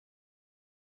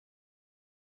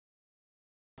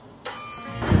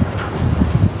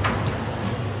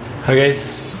Hi guys,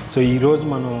 so ఈ రోజు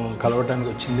మనం కలవటానికి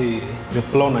వచ్చింది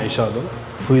Viplav నైషాదం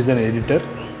who is an editor.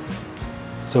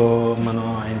 So మనం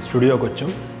ఆయన స్టూడియోకి వచ్చాం.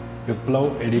 Viplav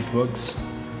edit works.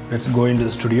 Let's go in to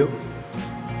the studio.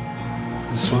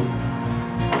 This one.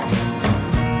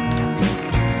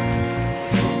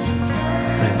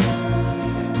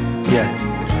 Yeah.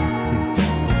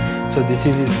 So this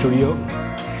is his studio.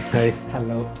 Hi.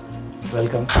 Hello.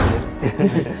 Welcome.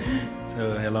 So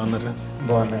hello Nara.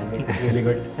 బాగున్నాయండి. Really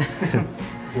good.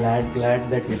 glad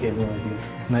that you came over here.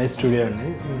 Nice studio అండి.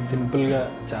 సింపుల్గా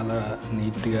చాలా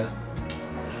నీట్గా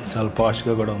చాలా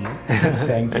పాష్గా కూడా ఉంది.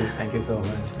 Thank you so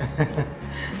much.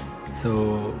 So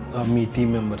me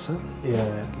team members?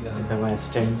 Yeah, my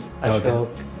assistants, Ashok,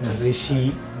 Rishi,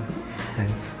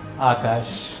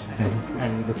 Akash,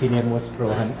 and the senior most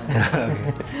Rohan.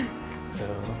 So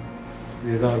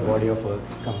this is our body of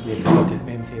works completely. Okay.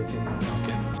 Name chasing.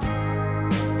 Okay.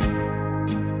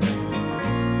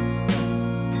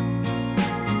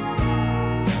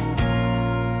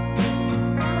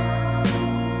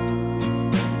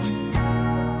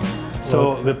 So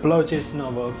Viplav చేసిన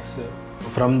works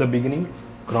from the beginning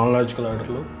chronological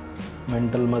ఆర్డర్లో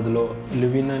mental మధ్యలో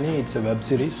live in అని it's a web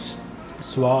series.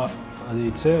 స్వా అది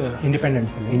it's Independent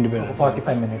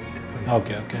 45 minute.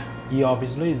 Okay okay. ఈ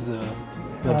ఆఫీస్లో is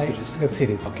web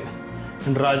series. Okay.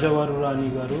 And రాజావారు రాణి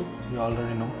గారు you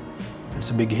already no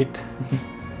it's big hit.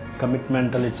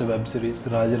 కమిట్మెంటల్ it's web series.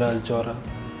 Rajaraja చోర,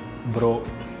 బ్రో,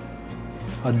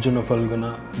 అర్జున ఫల్గుణ,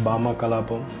 బామ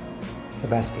Kalapam,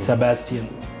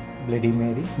 Sebastian, bloody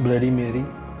Mary,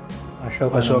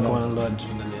 అశోకవనంలో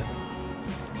Arjun Kalyan,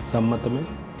 సమ్మతమే,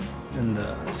 and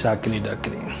Shakini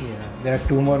Dakini. There are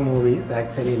 2 more movies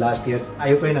actually last year's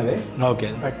అయిపోయినవే. Okay.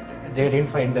 But they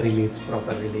didn't find the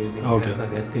proper release in Okay. so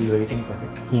they're still waiting for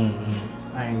it.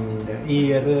 And ఈ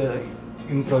year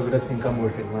in progress ఇంకా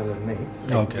 3 సినిమాలు ఉన్నాయి.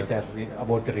 Okay. Which are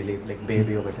about to release, like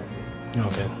Baby ఒకటి ఉంది.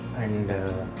 Okay. And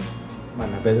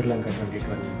మన బెదుర్లంక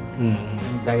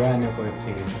 2012 దయా అనే ఒక web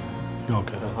series.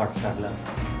 Okay. So Hotstar last.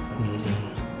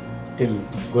 Still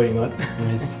going on.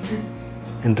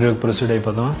 ఇంటర్వ్యూకి proceed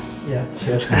అయిపోదామా? Yeah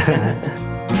sure.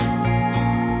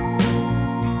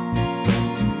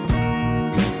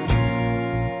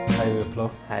 Hi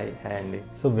Viplav. Hi అండి.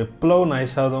 సో విప్లవ్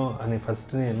నైషాదం అని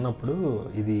ఫస్ట్ నేను విన్నప్పుడు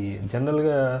ఇది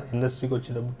జనరల్గా ఇండస్ట్రీకి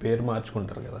వచ్చేటప్పుడు పేరు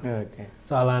మార్చుకుంటారు కదా. ఓకే.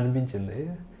 సో అలా అనిపించింది.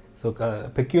 సో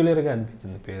పెక్యులర్గా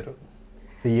అనిపించింది పేరు.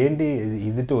 సో ఏంటి,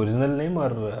 is it original name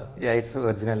or? Yeah, it's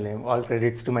original name. All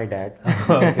credits to my dad.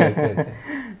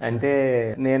 అంటే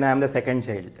నేను I'm the second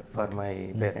child for my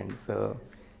parents. So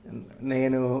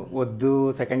నేను వద్దు,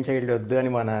 సెకండ్ చైల్డ్ వద్దు అని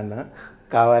మా నాన్న,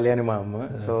 కావాలి అని మా అమ్మ.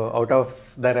 So out of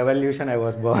the revolution I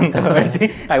was Born కాబట్టి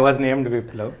ఐ వాజ్ నేమ్డ్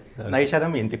విప్లవ్.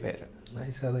 నైషాదం ఇంటి పేరు.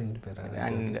 నైషాదం ఇంటి పేరు.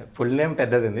 అండ్ ఫుల్ నేమ్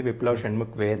పెద్దది ఉంది, Viplav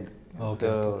Shanmukh Ved. So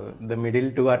the middle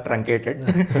 2 are truncated.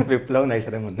 Viplav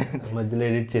నైషాదం ఉంది, మధ్యలో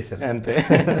ఎడిట్ చేశారు అంతే.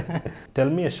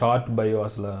 Tell me short bio.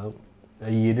 అసలు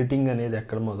ఈ ఎడిటింగ్ అనేది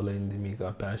ఎక్కడ మొదలైంది మీకు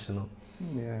ఆ passion?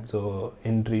 So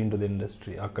entry in to the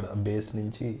industry అక్కడ బేస్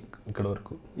నుంచి ఇక్కడ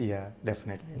వరకు. Yeah,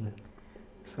 definitely.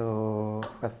 So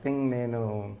first thing, నేను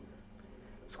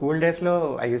స్కూల్ డేస్లో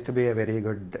I use to be a very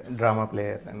good drama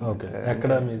player. Okay.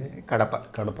 ఎక్కడ మీది? కడప.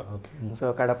 ఓకే. సో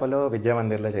కడపలో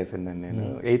విద్యామందిర్లో చేసిందండి నేను.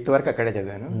 8th వరకు అక్కడే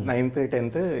చదివాను. 9th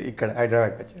 10th ఇక్కడ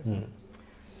హైదరాబాద్కి వచ్చేసాను.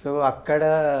 సో అక్కడ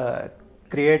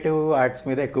క్రియేటివ్ ఆర్ట్స్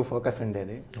మీద ఎక్కువ ఫోకస్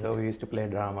ఉండేది. So we use to play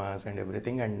dramas and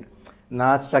everything. And నా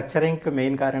స్ట్రక్చరింగ్కి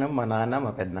మెయిన్ కారణం మా నాన్న,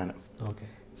 మా పెద్దనాన్న. Okay.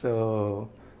 So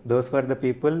those were the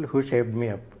people who shaped me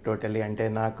up totally. అంటే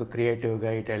నాకు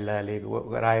క్రియేటివ్గా ఇటు వెళ్ళాలి,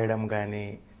 రాయడం కానీ,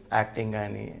 యాక్టింగ్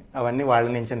కానీ, అవన్నీ వాళ్ళ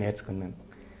నుంచే నేర్చుకున్నాను.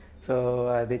 సో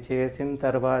అది చేసిన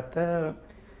తర్వాత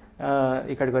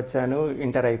ఇక్కడికి వచ్చాను.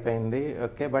 ఇంటర్ అయిపోయింది.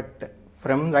 Okay. But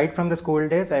right from the school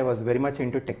days I was very much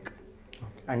in to tech.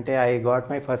 అంటే I got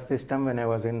my first system when I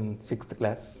was in 6th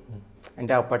class.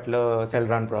 అంటే అప్పట్లో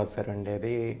సెల్రాన్ ప్రాసెసర్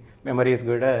ఉండేది. మెమరీస్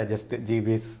కూడా జస్ట్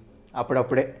జీబీస్,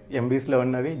 అప్పుడప్పుడే ఎంబీస్లో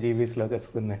ఉన్నవి జీబీస్లోకి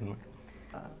వస్తున్నాయి అనమాట.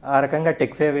 ఆ రకంగా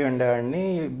టెక్స్ ఏవి ఉండేవాడిని.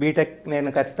 బీటెక్ నేను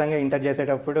ఖచ్చితంగా ఇంటర్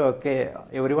చేసేటప్పుడు ఓకే,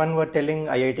 ఎవ్రీవన్ వర్ టెల్లింగ్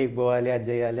ఐఐటీకి పోవాలి, అది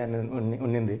చేయాలి అని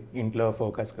ఉన్నింది ఇంట్లో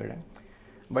ఫోకస్ కూడా.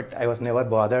 But I was never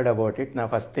bothered about it. నా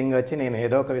ఫస్ట్ థింగ్ వచ్చి నేను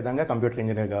ఏదో ఒక విధంగా కంప్యూటర్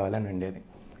ఇంజనీర్ కావాలని ఉండేది.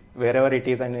 వేర్ ఎవర్ ఇట్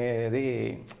ఈస్ అనేది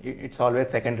ఇట్స్ ఆల్వేస్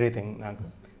సెకండరీ థింగ్ నాకు.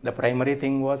 The primary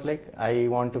thing was like I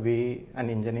want to be an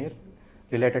engineer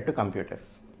related to computers.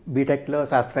 బీటెక్లో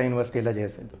శాస్త్ర యూనివర్సిటీలో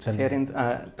చేసేది.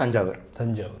 తంజావూర్,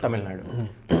 తమిళనాడు.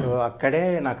 సో అక్కడే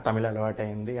నాకు తమిళ అలవాటు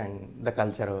అయింది and the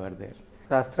culture over there.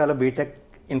 శాస్త్రాలో BTech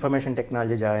information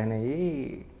technology join అయ్యి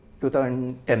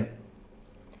 2010.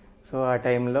 సో ఆ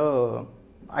టైంలో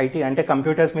ఐటీ అంటే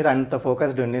కంప్యూటర్స్ మీద అంత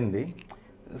ఫోకస్డ్ ఉండింది.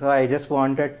 So I just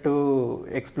wanted to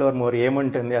explore more,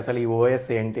 ఏముంటుంది అసలు ఈ ఓఎస్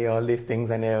ఏంటి, ఆల్ దీస్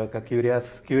థింగ్స్ అనే ఒక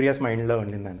క్యూరియస్ మైండ్లో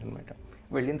ఉండిందని అనమాట.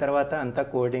 వెళ్ళిన తర్వాత అంతా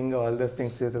కోడింగ్ ఆల్ దోస్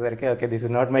థింగ్స్ చూసేసరికి okay this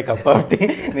is not my cup of tea,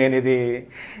 నేను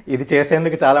ఇది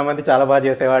చేసేందుకు చాలామంది చాలా బాగా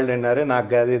చేసేవాళ్ళు ఉన్నారు, నాకు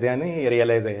కాదు ఇది అని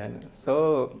రియలైజ్ అయ్యాను. So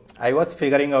I was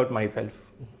figuring out my self,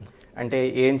 అంటే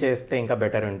ఏం చేస్తే ఇంకా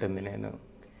బెటర్ ఉంటుంది, నేను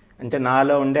అంటే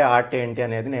నాలో ఉండే ఆర్ట్ ఏంటి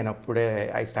అనేది నేను అప్పుడే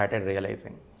I started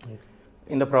realising.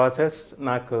 In the process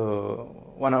నాకు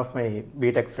one of my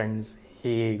BTech friends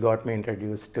he got me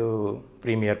introduce to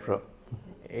Premiere Pro.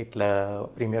 ఇట్లా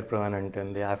ప్రీమియర్ ప్రో అని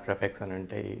ఉంటుంది, ఆఫ్టర్ ఎఫెక్ట్స్ అని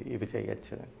ఉంటాయి, ఇవి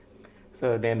చేయొచ్చు. సో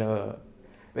నేను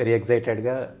వెరీ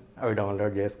ఎక్సైటెడ్గా అవి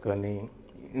డౌన్లోడ్ చేసుకొని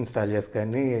ఇన్స్టాల్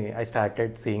చేసుకొని I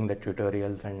started seeing the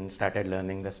tutorials and started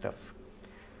learning the stuff.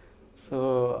 So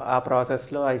ఆ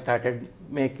ప్రాసెస్లో I started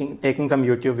taking some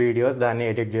YouTube videos, దాన్ని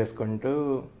ఎడిట్ చేసుకుంటూ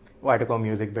వాటికో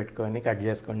మ్యూజిక్ పెట్టుకొని కట్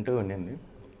చేసుకుంటూ ఉండింది.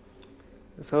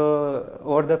 So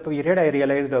over the period I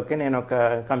realised okay నేను ఒక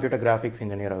కంప్యూటర్ గ్రాఫిక్స్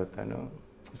ఇంజనీర్ అవుతాను.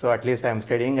 So at least I'm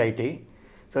studying IT.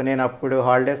 So నేను అప్పుడు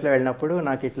హాలిడేస్లో వెళ్ళినప్పుడు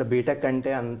నాకు ఇట్లా బీటెక్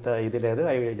అంటే అంత ఇది లేదు,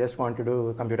 I just want to do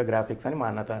computer graphics అని మా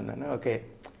అన్నతో అన్నాను. ఓకే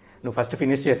నువ్వు ఫస్ట్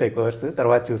ఫినిష్ చేసే కోర్సు,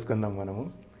 తర్వాత చూసుకుందాం మనము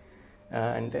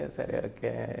అంటే సరే ఓకే.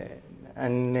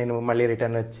 అండ్ నేను మళ్ళీ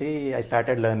రిటర్న్ వచ్చి I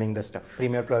started learning the stuff.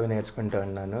 Premiere Pro నేర్చుకుంటూ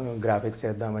ఉన్నాను, గ్రాఫిక్స్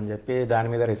చేద్దామని చెప్పి దాని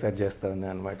మీద రీసెర్చ్ చేస్తూ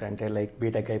ఉన్నాను అనమాట. అంటే లైక్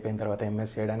బీటెక్ అయిపోయిన తర్వాత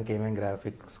ఎంఎస్ చేయడానికి ఏమేమి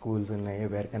గ్రాఫిక్ స్కూల్స్ ఉన్నాయి,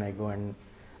 where can I go and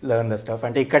learn the stuff,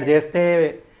 అంటే ఇక్కడ చేస్తే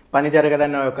పని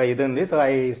జరగదన్న ఒక ఇది ఉంది. So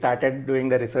I started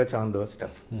doing the research on though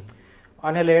stuff.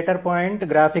 On a later point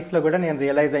గ్రాఫిక్స్లో కూడా నేను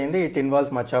రియలైజ్ అయింది it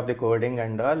involves much of the coding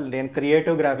and all. నేను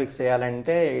క్రియేటివ్ గ్రాఫిక్స్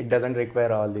చేయాలంటే it doesn't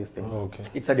require all these things,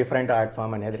 it's a different art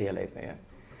form అనేది realise అయ్యాను.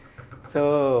 So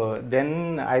then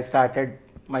I started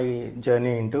my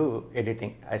journey in to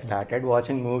editing. I started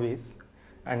watching movies.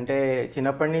 అంటే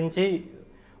చిన్నప్పటి నుంచి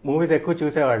movies ఎక్కువ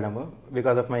చూసేవాళ్ళము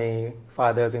because of my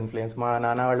father's influence. మా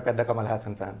నాన్న వాళ్ళు పెద్ద కమల్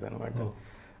హాసన్ ఫ్యాన్స్ అనమాట,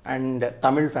 and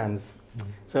Tamil fans.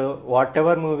 So what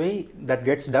ever movie that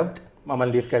gets dubbed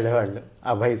మమ్మల్ని తీసుకెళ్ళేవాళ్ళు.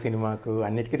 అబ్బాయి సినిమాకు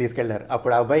అన్నిటికీ తీసుకెళ్లారు.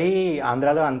 అప్పుడు అబ్బాయి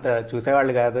ఆంధ్రాలో అంత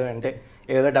చూసేవాళ్ళు కాదు, అంటే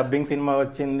ఏదో డబ్బింగ్ సినిమా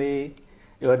వచ్చింది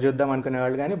ఎవరు చూద్దాం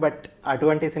అనుకునేవాళ్ళు కానీ, బట్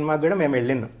అటువంటి సినిమాకి కూడా మేము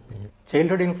వెళ్ళినాం.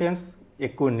 చైల్డ్హుడ్ ఇన్ఫ్లుయెన్స్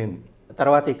ఎక్కువ ఉండింది.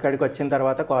 తర్వాత ఇక్కడికి వచ్చిన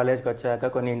తర్వాత కాలేజ్కి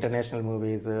వచ్చాక కొన్ని ఇంటర్నేషనల్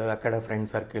మూవీస్ అక్కడ ఫ్రెండ్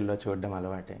సర్కిల్లో చూడడం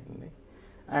అలవాటైంది.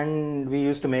 And we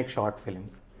use to make short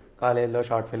films. కాలేజ్లో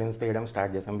షార్ట్ ఫిలిమ్స్ తీయడం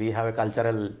స్టార్ట్ చేసాం. We have a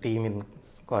cultural team in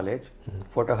college,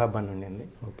 photo hub అని ఉండింది.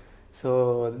 So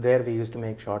there we use to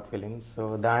make short films. So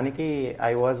దానికి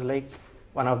I was like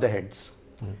one of the heads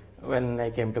when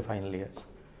I came to final years.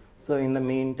 So in the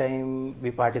meantime, we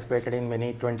participated in many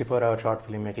 24-hour short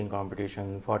film making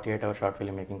competitions, 48-hour short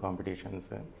film making competitions.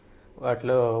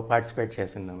 వాటిలో participate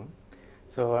చేస్తున్నాము.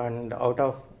 So and out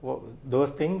of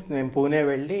those things మేము పూణే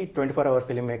వెళ్ళి 24-hour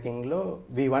film మేకింగ్లో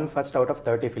we one first out of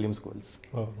 30 film schools.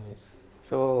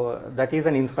 So that is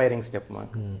an inspiring step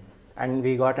మాకు. And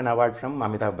we got an award from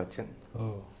Amitabh Bachchan.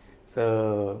 So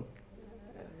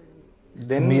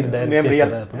then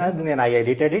నేను I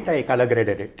edited it, I colour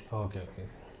graded it.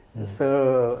 So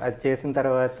అది చేసిన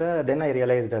తర్వాత then I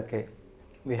realised okay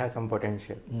we have some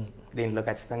potential, దీంట్లో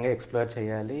ఖచ్చితంగా explore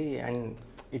చేయాలి. And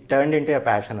it turned into a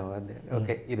passion over there.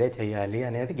 Okay ఇదే చేయాలి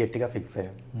అనేది గట్టిగా ఫిక్స్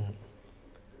అయ్యాను.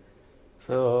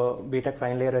 సో బీటెక్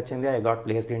ఫైనల్ ఇయర్ వచ్చింది, I got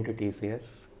placed in to TCS.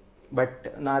 But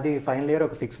నాది ఫైనల్ ఇయర్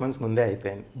ఒక 6 months ముందే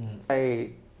అయిపోయింది. I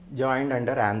joined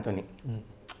under Anthony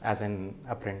as an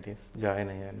apprentice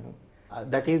join అయ్యాను.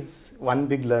 That is one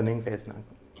big learning phase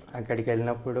నాకు. అక్కడికి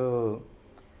వెళ్ళినప్పుడు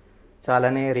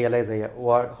చాలానే రియలైజ్ అయ్యా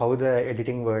how the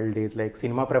editing world is like.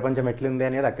 Cinema ప్రపంచం ఎట్లుంది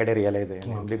అనేది అక్కడే రియలైజ్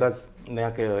అయ్యాను. బికాస్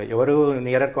నాకు ఎవరు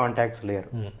నియరర్ కాంటాక్ట్స్ లేరు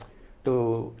to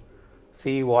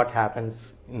see what happens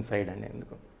inside అని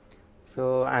ఎందుకు. సో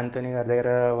ఆంథోనీ గారి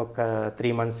దగ్గర ఒక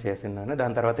 3 months చేసినాను.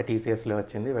 దాని తర్వాత టీసీఎస్లో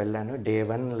వచ్చింది, వెళ్ళాను. డే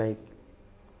 1 లైక్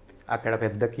అక్కడ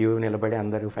పెద్ద క్యూ నిలబడి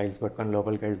అందరూ ఫైల్స్ పట్టుకొని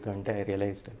లోపలికి వెళ్తుంటే ఐ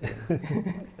రియలైజ్డ్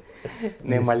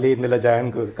నేను మళ్ళీ ఇందులో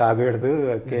జాయిన్ కాకూడదు,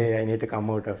 okay I need to come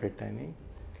out of it అని.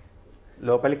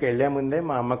 లోపలికి వెళ్ళే ముందే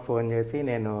మా అమ్మకు ఫోన్ చేసి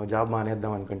నేను జాబ్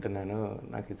మానేద్దాం అనుకుంటున్నాను,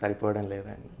 నాకు ఇది సరిపోవడం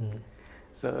లేదని.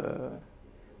 సో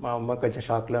మా అమ్మ కొంచెం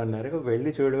షాక్లో ఉన్నారు.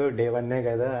 వెళ్ళి చూడు డే 1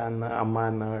 కదా అమ్మ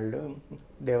అన్నవాళ్ళు,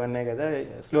 డే 1 కదా,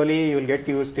 slowly you will get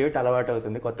used to it, అలవాటు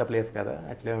అవుతుంది, కొత్త ప్లేస్ కదా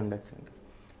అట్లే ఉండొచ్చు.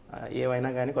 ఏమైనా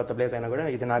కానీ కొత్త ప్లేస్ అయినా కూడా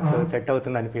ఇది నాకు సెట్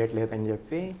అవుతుంది అనిపించట్లేదు అని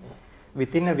చెప్పి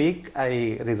with in a week I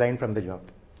resign from the job.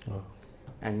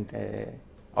 And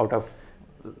out of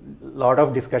lot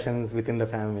of discussions with in the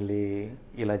family,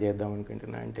 ఇలా చేద్దాం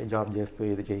అనుకుంటున్నా అంటే జాబ్ చేస్తూ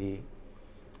ఇది చెయ్యి,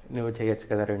 నువ్వు చేయొచ్చు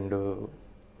కదా రెండు,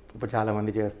 ఇప్పుడు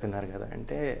చాలామంది చేస్తున్నారు కదా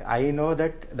అంటే I know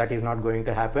that is not going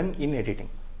to happen in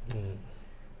editing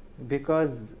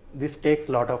because this takes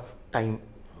lot of time.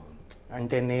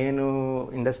 అంటే నేను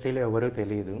ఇండస్ట్రీలో ఎవరూ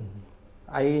తెలియదు.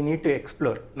 I need to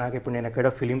explore. నాకు ఇప్పుడు నేను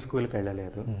ఎక్కడో ఫిలిం స్కూల్కి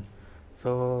వెళ్ళలేదు.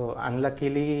 సో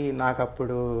అన్లక్కీలీ నాకు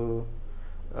అప్పుడు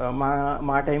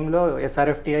మా టైంలో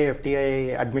ఎస్ఆర్ఎఫ్టిఐ ఎఫ్టిఐ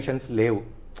అడ్మిషన్స్ లేవు.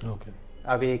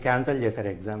 అవి క్యాన్సిల్ చేశారు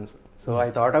exams. So I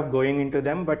thought of going in to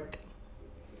them, but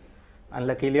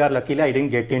unluckily are luckily I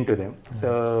didn't get in to them.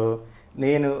 So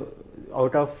నేను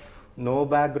out of no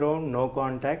background, no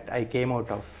contact, I came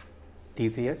out of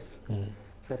TCS.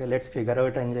 సరే let's figure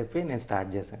out అని చెప్పి నేను start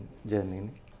చేశాను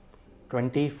జర్నీని.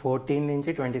 2014 నుంచి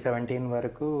 2017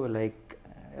 వరకు like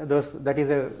that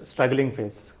is a struggling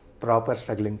phase, proper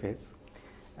struggling phase.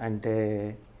 అంటే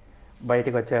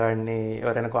బయటకు వచ్చేవాడిని,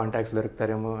 ఎవరైనా కాంటాక్ట్స్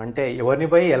దొరుకుతారేమో, అంటే ఎవరిని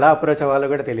పోయి ఎలా అప్రోచ్ అవ్వాలో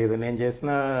కూడా తెలియదు. నేను చేసిన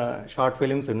షార్ట్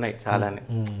ఫిలిమ్స్ ఉన్నాయి చాలానే.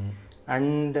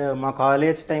 అండ్ మా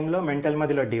కాలేజ్ టైంలో మెంటల్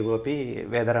మదిలో డిఓపి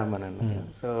వేదరామన్ అన్న.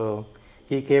 So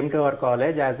he came to our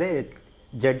college as a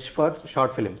judge for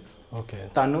short films.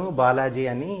 తను బాలాజీ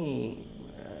అని,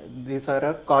 these are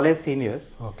college seniors.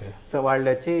 So వాళ్ళు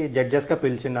వచ్చి జడ్జెస్గా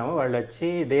పిలిచినాము. వాళ్ళు వచ్చి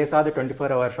they saw the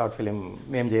 24 hour short film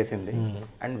మేము చేసింది.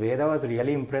 అండ్ వేద was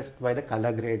really impressed by the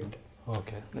colour grade.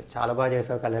 చాలా బాగా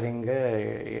చేసావు colouring,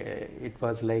 it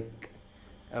was like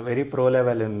very pro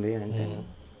level ఉంది అంటే.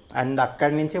 అండ్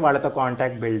అక్కడి నుంచి వాళ్ళతో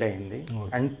కాంటాక్ట్ బిల్డ్ అయింది.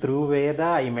 అండ్ త్రూ వేద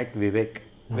I met Vivek.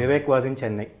 Vivek was in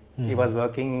Chennai. He was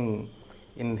working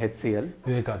in HCl,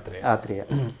 Athreya.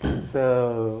 So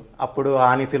అప్పుడు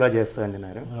ఆనిసిలో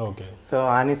చేస్తున్నారు. సో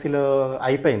ఆనిసిలో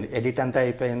అయిపోయింది, ఎడిట్ అంతా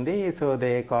అయిపోయింది. సో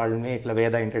దే కాల్డ్ మీ, ఇట్లా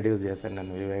వేద ఇంట్రడ్యూస్ చేశారు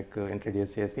నన్ను. వివేక్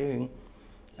ఇంట్రడ్యూస్ చేసి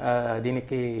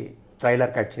దీనికి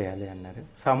ట్రైలర్ కట్ చేయాలి అన్నారు.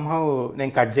 సమ్హౌ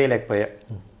నేను కట్ చేయలేకపోయా.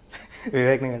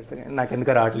 వివేక్ని నాకు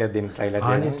ఎందుకు రావట్లేదు దీనికి ట్రైలర్.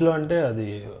 ఆనిస్లో అంటే అది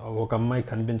ఒక అమ్మాయి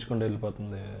కనిపించకుండా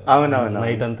వెళ్ళిపోతుంది. అవునవును,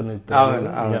 నైట్ అంతా.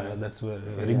 That's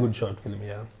very good short film.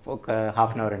 ఒక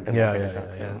 ½ hour ఉంటుంది.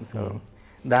 సో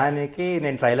దానికి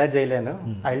నేను ట్రైలర్ చేయలేను,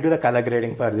 I will do the colour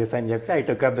grading for this అని చెప్పి I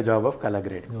took up the job of colour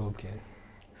grading.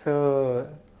 So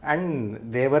and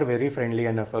they were very friendly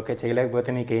enough. Okay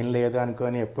చేయలేకపోతే నీకేం లేదు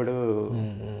అనుకొని ఎప్పుడు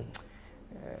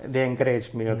దే ఎంకరేజ్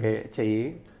మీ, ఓకే చెయ్యి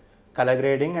colour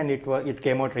grading. And it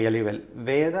came out really well.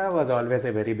 వేద was always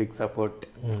a very big support.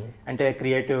 అంటే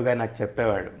క్రియేటివ్గా నాకు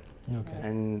చెప్పేవాడు.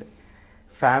 And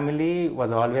family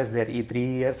was always there. ఈ 3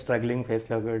 years స్ట్రగ్లింగ్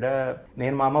ఫేస్లో కూడా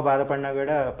నేను మా అమ్మ బాధపడినా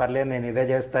కూడా పర్లేదు నేను ఇదే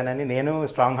చేస్తానని నేను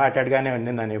స్ట్రాంగ్ హార్టెడ్గానే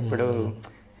ఉండినాను. ఎప్పుడు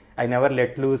I never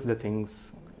let lose the things,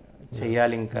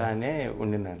 చెయ్యాలి ఇంకా అనే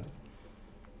ఉండినాను.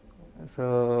 సో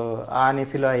ఆ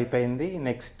నిసిలో అయిపోయింది.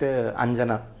 Next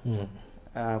Anjana,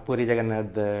 puri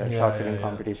Jagannadh short film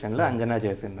కాంపిటీషన్లో అంజనా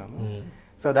చేసినాము.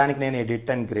 సో దానికి నేను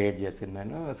ఎడిట్ అండ్ గ్రేడ్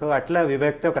చేసినాను. సో అట్లా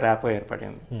వివేక్తో ఒక ర్యాపో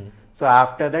ఏర్పడింది. So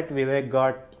after that Vivek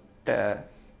got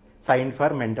sign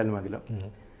for mental మదిలో.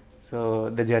 So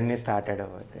the journey started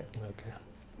our there.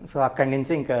 So అక్కడి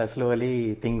నుంచి ఇంకా slowly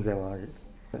things evolved.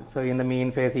 So in the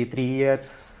main face ఈ 3 years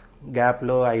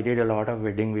గ్యాప్లో I did a lot of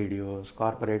wedding videos,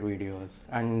 corporate videos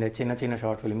and చిన్న చిన్న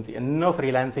short films, ఎన్నో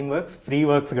freelancing works, free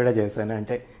works కూడా చేశాను.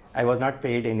 అంటే I was not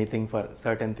paid anything for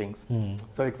certain things.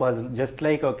 So it was just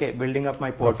like, okay, building up my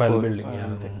portfolio. Building,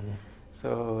 so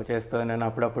చేస్తూ నేను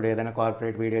అప్పుడప్పుడు ఏదైనా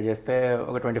కార్పొరేట్ వీడియో చేస్తే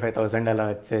ఒక 25,000 అలా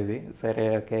వచ్చేది. సరే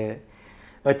ఓకే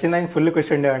వచ్చిందని ఫుల్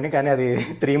ఖుషి ఉండేవాడిని. కానీ అది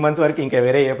 3 months వరకు ఇంకా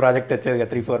వేరే ఏ ప్రాజెక్ట్ వచ్చేది కదా,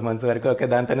 3-4 months వరకు. ఓకే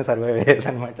దాంతోనే సర్వైవ్ అయ్యేది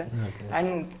అనమాట.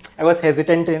 And I was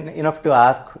hesitant enough to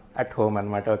ask at home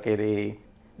అనమాట, ఓకే ఇది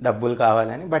డబ్బులు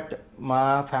కావాలని. బట్ మా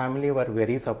ఫ్యామిలీ వర్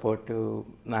వెరీ సపోర్టివ్.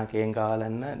 నాకేం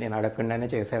కావాలన్నా నేను అడగకుండానే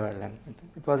చేసేవాళ్ళు అనమాట.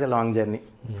 It was a long journey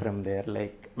from there.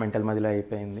 Like mental మదిలో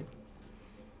అయిపోయింది.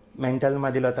 మెంటల్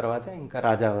మదిలో తర్వాత ఇంకా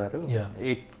రాజావారు.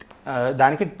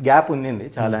 దానికి గ్యాప్ ఉండింది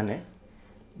చాలానే.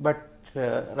 బట్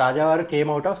రాజావారు కేమ్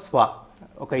అవుట్ ఆఫ్ స్వా,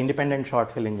 ఒక ఇండిపెండెంట్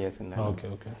షార్ట్ ఫిలిం చేసింది.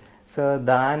 సో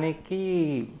దానికి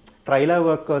ట్రైలర్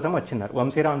వర్క్ కోసం వచ్చినారు.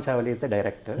 Vamsiram Chavali is the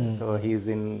director. So he's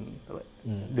in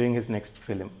doing his next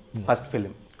film, first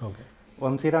film.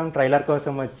 Vamsiram trailer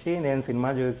కోసం వచ్చి నేను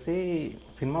సినిమా చూసి,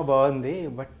 సినిమా బాగుంది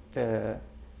but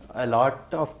a lot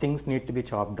of things need to be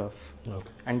chopped off.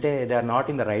 అంటే they are not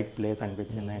in the right place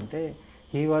అనిపించింది. అంటే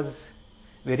he was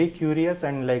very curious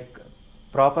and like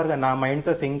ప్రాపర్గా నా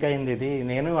మైండ్తో సింక్ అయింది. ఇది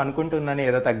నేను అనుకుంటున్నాను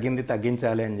ఏదో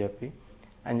తగ్గించాలి అని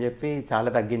చెప్పి చాలా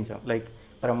తగ్గించాం. Like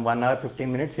from 1 hour 15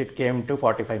 minutes it came to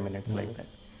 45 minutes like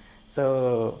that. So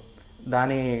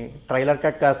దాని ట్రైలర్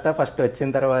కట్ కాస్త ఫస్ట్ వచ్చిన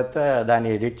తర్వాత దాన్ని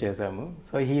ఎడిట్ చేసాము.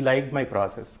 So he liked my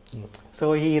process. So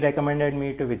he recommended me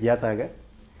to Vidyasagar.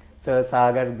 So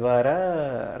Sagar ద్వారా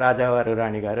రాజావారు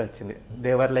రాణి గారు వచ్చింది.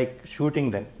 దేవర్ లైక్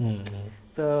షూటింగ్ దెన్.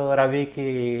 సో రవికి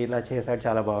ఇలా చేశాడు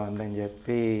చాలా బాగుందని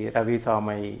చెప్పి Ravi saw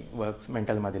my works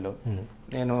mental మదిలో.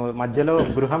 నేను మధ్యలో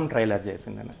గృహం ట్రైలర్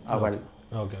చేసింది అవళ్,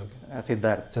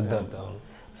 సిద్ధార్థ్.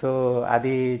 సో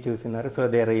అది చూసినారు. So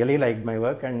they really like my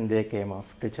work and they came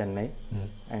off to Chennai.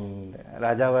 And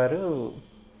రాజావారు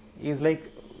is like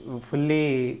fully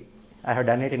I have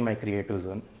done it in my creative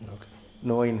zone.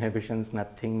 No inhibitions,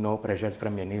 nothing, no pressures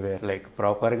from anywhere. Like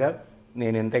ప్రాపర్గా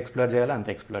నేను ఎంత explore చేయాలో అంత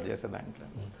explore చేసే దాంట్లో.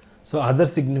 So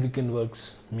other significant works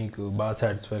మీకు బాగా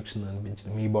సాటిస్ఫాక్షన్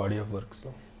అనిపించింది మీ బాడీ ఆఫ్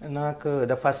వర్క్స్లో? నాకు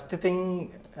ద ఫస్ట్ థింగ్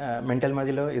మెంటల్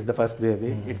మదిలో is the first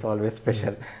baby. It's always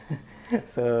special.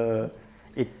 So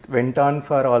it went on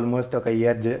for almost ఒక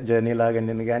ఇయర్ జర్నీ లాగా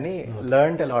ఉండింది, కానీ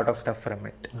learned a lot of stuff from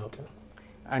it.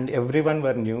 And every one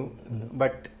were new,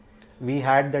 but we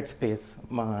had that space.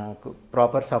 మాకు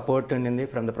proper support ఉండింది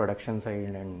from the production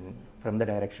side and from the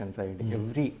direction side,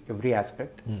 every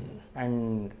aspect.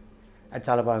 And అది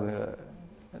చాలా బాగా.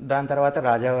 దాని తర్వాత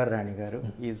రాజావారి రాణి గారు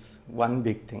is one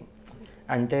big thing.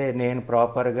 అంటే నేను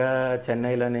ప్రాపర్గా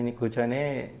చెన్నైలో నేను కూర్చొని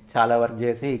చాలా వర్క్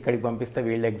చేసి ఇక్కడికి పంపిస్తే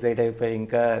వీళ్ళు ఎగ్జైట్ అయిపోయి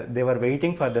ఇంకా they were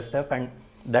waiting for the stuff and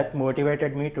that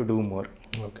motivated me to do more.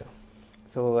 Okay.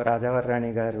 So రాజావారి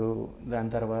రాణి గారు, దాని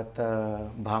తర్వాత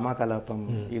Bhama Kalapam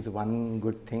is one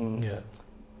good thing.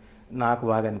 నాకు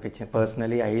బాగా అనిపించింది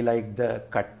personally. I like the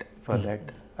cut for that.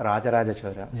 Rajaraja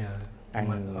చోర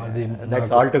and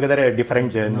that's all together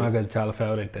different journey. చాలా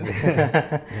favourite అది.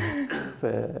 So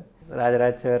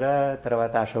Rajaraja చోర,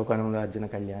 తర్వాత అశోకనంలో అర్జున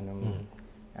కళ్యాణం,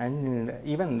 and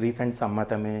even recent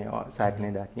సమ్మతమే, Saakini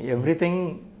Daakini, everything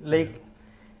like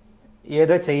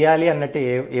ఏదో చెయ్యాలి అన్నట్టు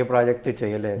ఏ ప్రాజెక్ట్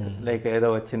చేయలేదు. లైక్ ఏదో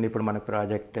వచ్చింది ఇప్పుడు మనకు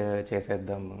ప్రాజెక్ట్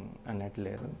చేసేద్దాము అన్నట్టు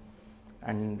లేదు.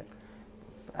 And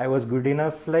I was good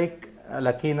enough, like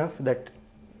lucky enough that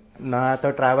నాతో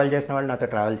ట్రావెల్ చేసిన వాళ్ళు నాతో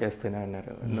ట్రావెల్ చేస్తూనే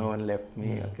ఉన్నారు. No one left me.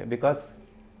 Okay, because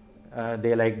they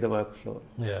like the work flow.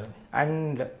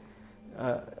 And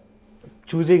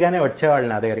చూజీగానే వచ్చేవాళ్ళు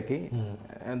నా దగ్గరికి.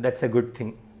 That's a good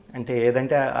thing. అంటే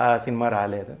ఏదంటే ఆ సినిమా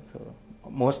రాలేదు. So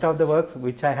most of the works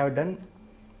which I have done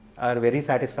or very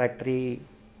satisfactory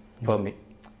for me.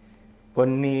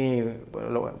 కొన్ని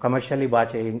commercially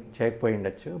బాగా చేయకపోయి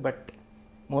ఉండొచ్చు, but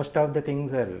most of the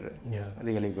things are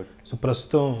really good. So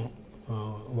ప్రస్తుతం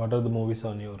what are the movies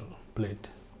on your plate?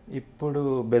 ఇప్పుడు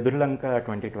బెదుర్లంక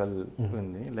 2012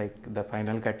 ఉంది. Like the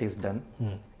final cut is done.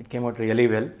 It came out really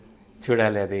well.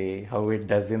 చూడాలి అది how it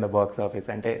does in the box office.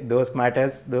 అంటే those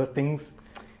matters, those things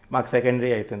మాకు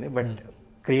secondary అవుతుంది, but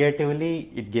creatively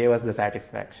it gave us the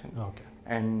satisfaction.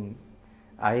 And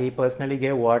I personally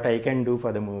gave what I can do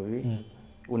for the movie.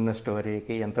 ఉన్న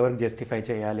స్టోరీకి ఎంతవరకు justify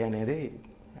చేయాలి అనేది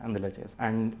అందులో చేస్తాను.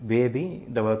 And baby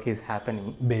the work is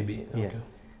happening. Baby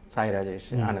Sai Rajesh,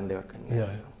 Anand Devarakonda.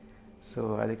 So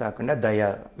అది కాకుండా దయా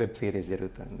వెబ్ సిరీస్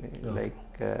జరుగుతుంది, like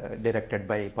directed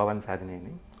by Pawan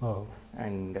Sadhineni.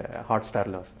 And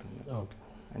హాట్స్టార్లో వస్తుంది.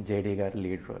 జేడీ గారు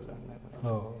లీడ్ రోల్లో ఉన్నారు.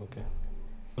 Okay,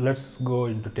 let's go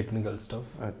in to technical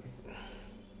stuff. Okay,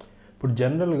 ఇప్పుడు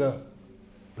జనరల్గా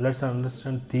let's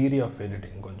understand theory of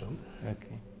editing కొంచెం.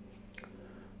 Okay,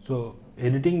 so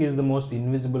editing is the most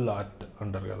invisible art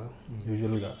అంటారు కదా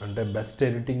యూజువల్గా. అంటే బెస్ట్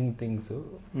ఎడిటింగ్ థింగ్స్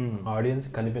ఆడియన్స్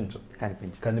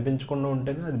కనిపించకుండా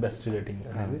ఉంటేనే అది బెస్ట్ ఎడిటింగ్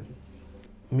అనేది.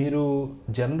 మీరు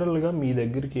జనరల్గా మీ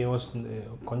దగ్గరికి ఏమొస్తుంది,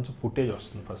 కొంచెం ఫుటేజ్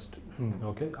వస్తుంది ఫస్ట్.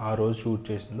 ఓకే, ఆ రోజు షూట్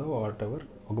చేసిందో వాట్ ఎవర్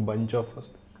ఒక బంచ్ ఆఫ్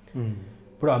వస్తుంది.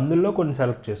 ఇప్పుడు అందులో కొన్ని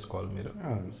సెలెక్ట్ చేసుకోవాలి మీరు.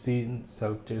 సీన్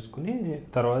సెలెక్ట్ చేసుకుని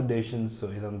తర్వాత డెసిషన్స్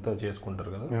ఇదంతా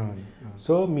చేసుకుంటారు కదా.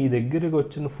 సో మీ దగ్గరికి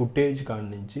వచ్చిన ఫుటేజ్ కాడి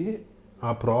నుంచి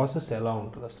ఆ ప్రాసెస్ ఎలా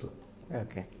ఉంటుంది అసలు?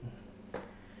 ఓకే,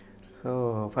 సో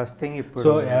ఫస్ట్ థింగ్ ఇప్పుడు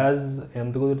సో యాజ్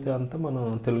ఎంత కుదిరితే అంతా మనం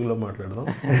తెలుగులో మాట్లాడదాం.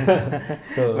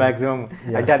 సో మ్యాక్సిమం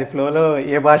అంటే అది ఫ్లోలో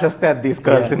ఏ భాష వస్తే అది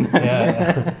తీసుకోవాల్సింది.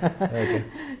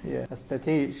 ఫస్ట్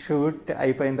వచ్చి షూట్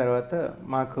అయిపోయిన తర్వాత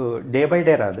మాకు డే బై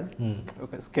డే రాదు,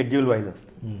 ఒక స్కెడ్యూల్ వైజ్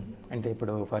వస్తుంది. అంటే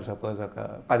ఇప్పుడు ఫర్ సపోజ్ ఒక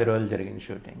 10 రోజులు జరిగింది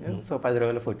షూటింగ్, సో 10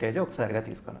 రోజుల ఫుటేజ్ ఒకసారిగా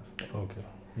తీసుకొని వస్తారు. ఓకే,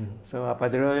 సో ఆ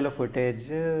 10 రోజుల ఫుటేజ్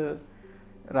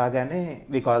రాగానే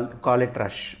we call it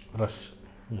rush.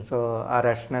 So ఆ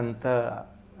రష్ని అంతా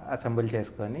అసెంబుల్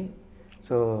చేసుకొని,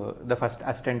 so the first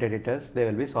assistant editors they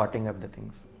will be sorting up the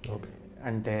things. Okay,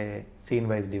 అంటే సీన్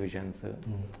వైజ్ డివిజన్స్.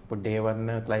 ఇప్పుడు డే 1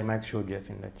 క్లైమాక్స్ షూట్ చేసి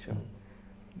ఉండొచ్చు,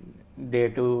 డే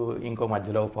 2 ఇంకో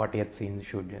మధ్యలో 40th సీన్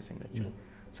షూట్ చేసి ఉండొచ్చు.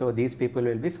 So these people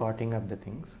will be sorting up the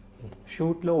things.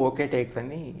 షూట్లో okay takes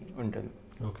అని ఉంటుంది.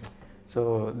 Okay, so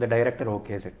the director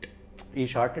OKs it. ఈ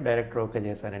షార్ట్ డైరెక్టర్ ఓకే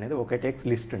చేశారు అనేది ఓకే టేక్స్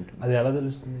లిస్ట్ ఉంటుంది. అది ఎలా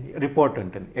తెలుస్తుంది? రిపోర్ట్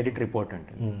ఉంటుంది, ఎడిట్ రిపోర్ట్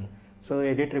ఉంటుంది. సో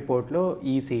ఎడిట్ రిపోర్ట్లో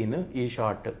ఈ సీన్, ఈ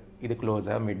షార్ట్, ఇది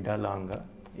క్లోజా, మిడ్డా, లాంగా,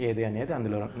 ఏది అనేది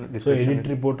అందులో ఎడిట్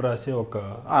రిపోర్ట్ రాసి ఒక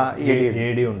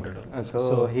ఏడీ ఉంటాడు. So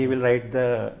he will write the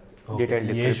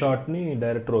detail A shot ని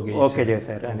డైరెక్టర్ ఓకే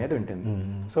చేశారు అనేది ఉంటుంది.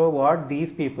 So what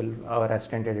these people, hour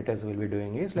assistant editors will be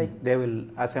doing is like they will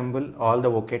assemble all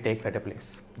the okay takes at a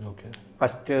place. Okay,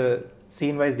 first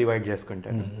scene wise divide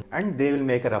చేసుకుంటారు and they will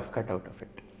make a rough cut out of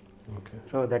it. Okay.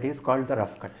 So that is called the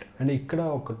rough cut. And ఇక్కడ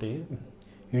ఒకటి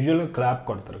యూజువల్గా clap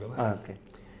కొడతారు కదా. Okay.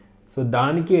 So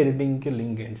దానికి ఎడిటింగ్కి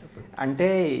link ఏంటి చెప్పండి. అంటే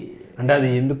అది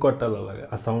ఎందుకు కొట్టాలి అలాగా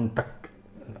ఆ సౌండ్ టక్?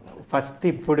 ఫస్ట్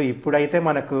ఇప్పుడైతే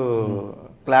మనకు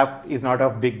clap is not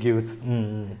of big use.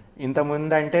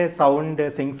 ఇంతకుముందు అంటే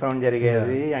సింగ్ సౌండ్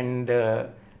జరిగేది అండ్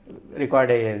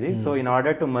రికార్డ్ అయ్యేది. So in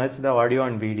order to merge the audio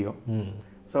and video,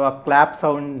 so ఆ క్లాప్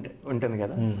సౌండ్ ఉంటుంది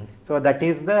కదా, so that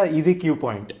is the easy queue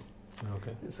point.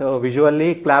 So visually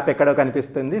clap ఎక్కడో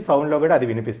కనిపిస్తుంది, సౌండ్లో కూడా అది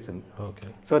వినిపిస్తుంది.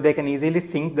 So they can easily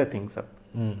sync the things up.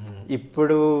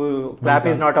 ఇప్పుడు clap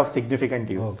is not of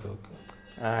significant use.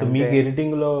 మీకు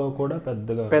ఎడిటింగ్ లో కూడా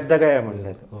పెద్దగా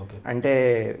ఏముండదు. అంటే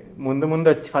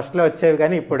ముందు ఫస్ట్లో వచ్చేవి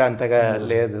కానీ ఇప్పుడు అంతగా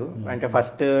లేదు. అంటే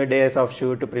first days of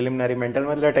shoot preliminary mental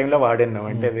మొదల టైంలో వాడినాం,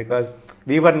 అంటే because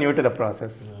we were new to the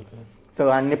process. So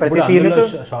ప్రతి scene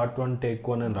short one take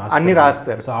one అన్ని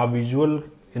రాస్తారు. సో ఆ విజువల్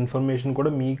ఇన్ఫర్మేషన్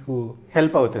కూడా మీకు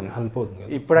హెల్ప్ అవుతుంది.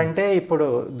 ఇప్పుడు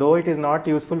though it is not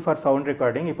useful for sound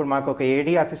recording. ఇప్పుడు మాకు ఒక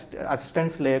ఏడీ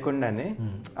అసిస్టెంట్స్ లేకుండానే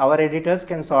hour editors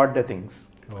can sort the things.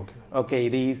 Okay,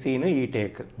 ఇది ఈ సీన్ ఈ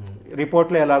టేక్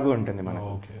రిపోర్ట్లో ఎలాగూ ఉంటుంది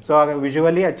మనకు. సో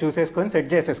విజువల్లీ అది చూసేసుకొని సెట్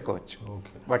చేసేసుకోవచ్చు.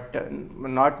 But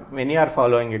not many are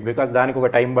following it because దానికి ఒక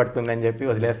టైం పడుతుందని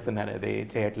చెప్పి వదిలేస్తున్నారు, అది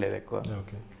చేయట్లేదు ఎక్కువ.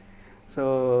 సో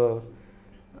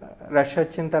రష్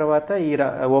వచ్చిన తర్వాత ఈ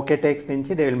ఓకే టేక్స్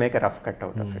నుంచి they will make a rough cut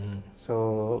out of it. So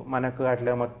మనకు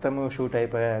అట్లా మొత్తం షూట్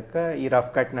అయిపోయాక ఈ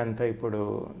రఫ్ కట్నంతా ఇప్పుడు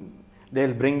they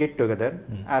will bring it together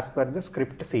as per the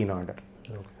script scene order.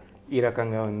 ఈ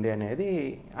రకంగా ఉంది అనేది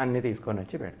అన్ని తీసుకొని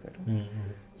వచ్చి పెడతారు.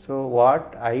 So what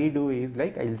I do is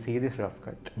like I will see this rough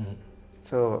cut.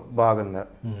 So బాగుందా,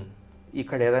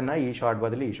 ఇక్కడ ఏదన్నా ఈ షార్ట్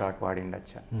బదులు ఈ షార్ట్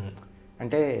వాడిండొచ్చా,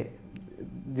 అంటే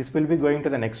this will be going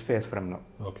to the next phase from now.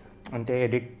 అంటే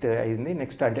ఎడిట్ అయింది,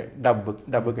 నెక్స్ట్ అంటే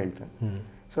డబ్బుకి వెళ్తుంది.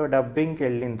 సో డబ్బింగ్కి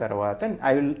వెళ్ళిన తర్వాత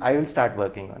I will start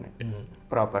working on it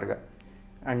ప్రాపర్గా.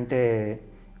 అంటే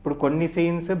ఇప్పుడు కొన్ని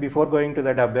scenes before going to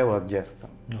the డబ్బే వర్క్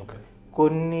చేస్తాం,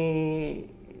 కొన్ని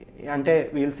అంటే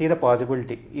వీల్ సీ ద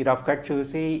పాసిబిలిటీ. ఈ రఫ్ కట్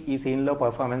చూసి ఈ సీన్లో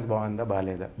పర్ఫార్మెన్స్ బాగుందా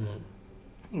బాగాలేదా,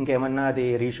 ఇంకేమన్నా అది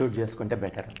రీషూట్ చేసుకుంటే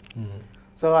బెటర్.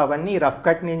 సో అవన్నీ రఫ్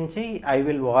కట్ నుంచి I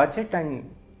will watch it and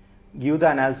give the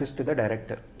analysis to the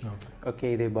director. Okay,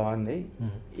 ఇది బాగుంది,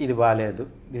 ఇది బాగాలేదు,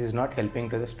 this is not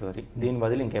helping to the story, దీని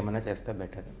బదులు ఇంకేమన్నా చేస్తే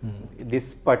బెటర్. దిస్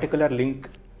పర్టికులర్ లింక్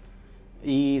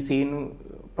ఈ సీన్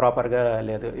ప్రాపర్గా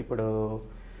లేదు. ఇప్పుడు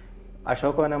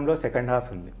అశోకవనంలో సెకండ్ హాఫ్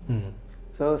ఉంది.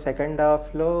 సో సెకండ్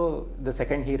హాఫ్లో the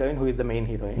second heroine who is the main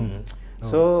heroine.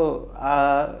 So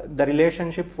the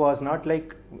relationship was not like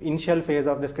initial phase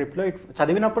of the స్క్రిప్ట్లో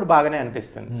చదివినప్పుడు బాగానే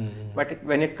అనిపిస్తుంది, but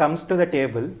when it comes to the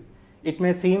table it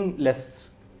may seam less.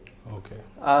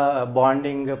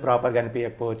 Bonding ప్రాపర్గా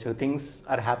అనిపించకపోవచ్చు, things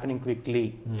are happening quickly,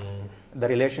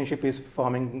 the relationship is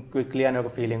farming quickly అనే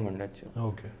ఒక feeling ఉండొచ్చు.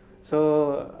 So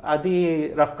అది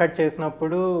rough cut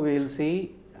చేసినప్పుడు will see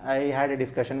I had a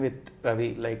discussion with Ravi,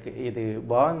 like ఇది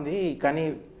బాగుంది కానీ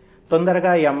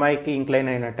తొందరగా ఈ అమ్మాయికి ఇంక్లైన్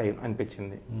అయినట్టు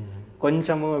అనిపించింది,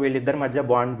 కొంచెము వీళ్ళిద్దరి మధ్య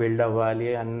బాండ్ బిల్డ్ అవ్వాలి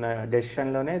అన్న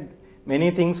డెసిషన్లోనే many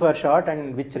things were short and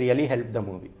which really help the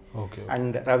movie.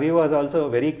 And Ravi was also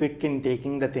very quick in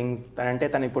taking the things. అంటే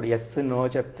తను ఇప్పుడు ఎస్ నో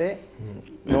చెప్తే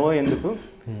నో ఎందుకు,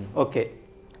 ఓకే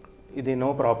ఇది నో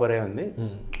ప్రాపరే ఉంది,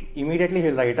 immediately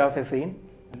heal right of a scene,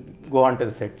 go on to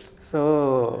the sets. So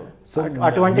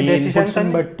అటువంటి decisions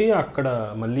బట్టి అక్కడ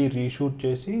మళ్ళీ రీషూట్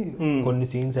చేసి కొన్ని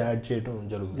సీన్స్ యాడ్ చేయడం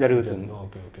జరుగుతుంది.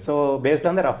 So based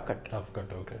on the rough cut.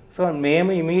 So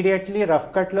మేము ఇమీడియట్లీ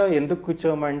రఫ్ కట్లో ఎందుకు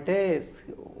కూర్చోమంటే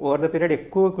ఓవర్ ద పీరియడ్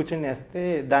ఎక్కువ కూర్చొని వేస్తే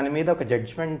దాని మీద ఒక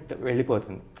జడ్జ్మెంట్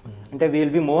వెళ్ళిపోతుంది, అంటే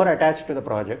we'll be more attached to the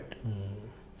project.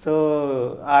 So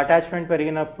ఆ అటాచ్మెంట్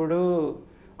పెరిగినప్పుడు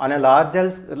ఆన్ ఎ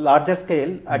లార్జర్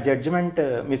స్కేల్ ఆ జడ్జ్మెంట్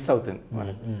మిస్ అవుతుంది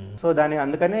మనకు. సో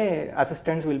అందుకనే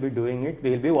assistants will be doing it,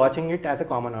 will be watching it as a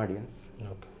common audience.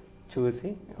 చూసి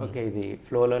ఓకే ఇది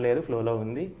ఫ్లోలో లేదు, ఫ్లోలో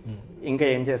ఉంది, ఇంకా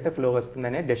ఏం చేస్తే ఫ్లో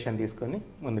వస్తుందనే డెసిషన్ తీసుకొని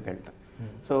ముందుకెళ్తాం.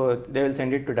 So they will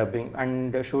send it to dubbing.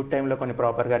 And shoot టైంలో కొన్ని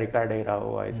ప్రాపర్గా రికార్డ్ అయ్యి రావు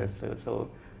voices, so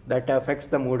that affects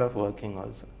the mood of working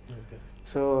also.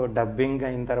 So dubbing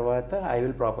అయిన తర్వాత I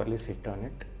will properly SIT on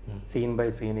it scene by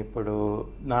scene. ఇప్పుడు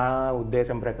నా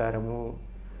ఉద్దేశం ప్రకారము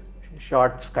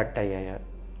షార్ట్స్ కట్ అయ్యాయా,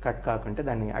 కట్ కాకుంటే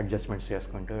దాన్ని అడ్జస్ట్మెంట్స్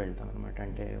చేసుకుంటూ వెళ్తాం అనమాట.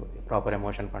 అంటే ప్రాపర్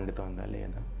ఎమోషన్ పండుతుందా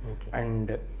లేదా,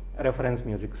 అండ్ రెఫరెన్స్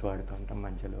మ్యూజిక్స్ వాడుతూ ఉంటాం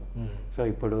మధ్యలో. సో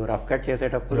ఇప్పుడు రఫ్ కట్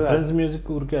చేసేటప్పుడు రెఫరెన్స్ మ్యూజిక్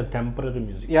ఊరికే టెంపరరీ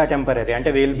మ్యూజిక్, టెంపరరీ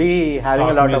అంటే will be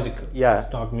having a lot of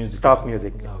stock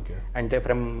music అంటే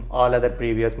from all other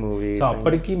previous movies.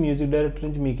 అప్పటికి మ్యూజిక్ డైరెక్టర్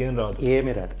నుంచి మీకేం రాదు?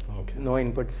 ఏమీ రాదు, no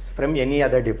inputs from any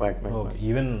other department.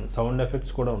 Even sound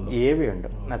effects కూడా ఉండవు, ఏవి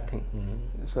ఉండవు, నథింగ్.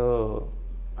 సో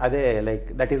అదే like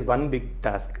that is one big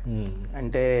task.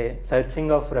 అంటే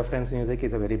searching of reference music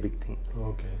is a very big thing.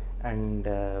 Okay. And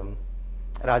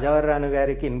రాజావారి రాను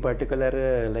గారికి ఇన్ పర్టికులర్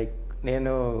లైక్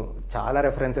నేను చాలా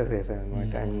రెఫరెన్సెస్ వేసాను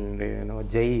అనమాట. అండ్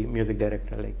జై music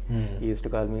director like use to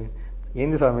call me,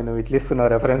 ఏంది స్వామి నువ్వు ఇట్లా ఇస్తున్నావు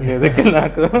రెఫరెన్స్ మ్యూజిక్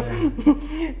నాకు,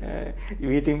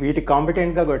 వీటి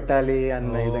కాంపిటెంట్గా కొట్టాలి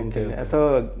అన్న ఇదంటే. So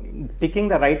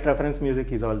picking the right reference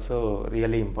music is also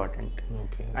really important.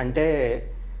 అంటే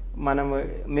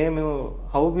మేము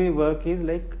how we work is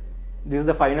like this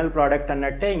the final product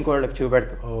అన్నట్టే ఇంకోళ్ళకి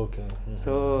చూపెడతాం. Okay.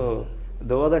 So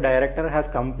though the director has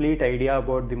complete idea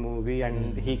about the movie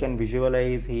and he can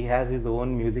visualize, he has his own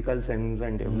musical sense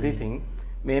and everything,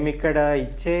 మేము ఇక్కడ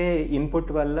ఇచ్చే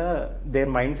input వల్ల their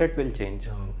mind set will change.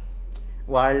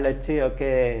 వాళ్ళు వచ్చి okay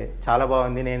చాలా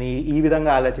బాగుంది, నేను ఈ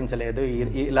విధంగా ఆలోచించలేదు,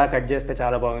 ఇలా కట్ చేస్తే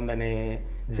చాలా బాగుంది అనే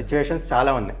సిచ్యువేషన్స్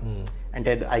చాలా ఉన్నాయి.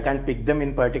 అంటే I can't pick them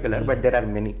in particular but there are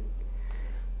many.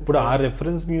 ఇప్పుడు ఆ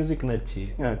రెఫరెన్స్ మ్యూజిక్ నచ్చి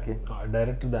ఓకే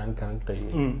డైరెక్టర్ దానికి కనెక్ట్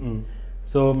అయ్యి,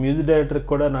 సో మ్యూజిక్ డైరెక్టర్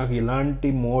కూడా నాకు ఇలాంటి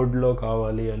మోడ్లో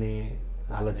కావాలి అని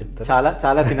అలా చెప్తారు.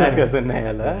 చాలా సినారియోస్ ఉన్నాయి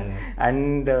అలా.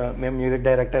 అండ్ మేము మ్యూజిక్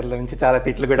డైరెక్టర్ల నుంచి చాలా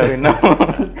తిట్లు కూడా విన్నాము,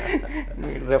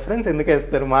 రెఫరెన్స్ ఎందుకు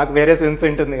వేస్తారు, మాకు వేరే సెన్స్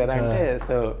ఉంటుంది కదా అంటే.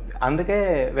 సో అందుకే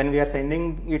when we're sending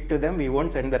it to them we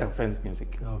won't send the reference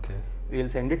music. Okay,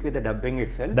 wheel send it with the dubbing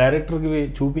it self. డైరెక్టర్కి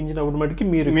చూపించినప్పుడు మటుకి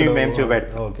మేము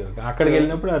చూపెడతాం. ఓకే ఓకే, అక్కడికి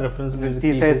వెళ్ళినప్పుడు ఆ రెఫరెన్స్ మ్యూజిక్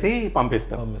తీసేసి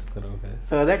పంపిస్తారు. Okay.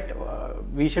 So that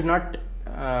we should not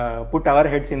put our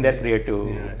heads in their creative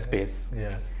space.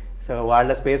 So వాళ్ళ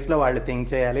స్పేస్లో వాళ్ళు థింక్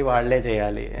చేయాలి, వాళ్ళే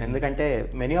చేయాలి. ఎందుకంటే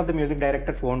many of the music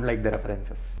directors won't like the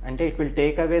references. అంటే it will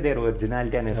take away there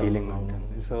originality అనే ఫీలింగ్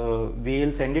ఉంటుంది. So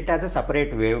we'll send it as a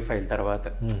separate wave file. తర్వాత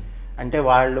అంటే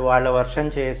వాళ్ళ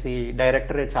వర్షన్ చేసి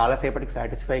డైరెక్టర్ చాలాసేపటికి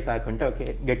సాటిస్ఫై కాకుండా okay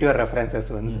get your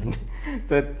references once.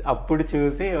 So అప్పుడు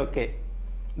చూసి ఓకే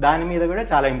దాని మీద కూడా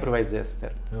చాలా ఇంప్రూవైజ్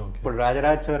చేస్తారు. ఇప్పుడు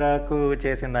రాజరాజ్ చోరాకు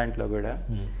చేసిన దాంట్లో కూడా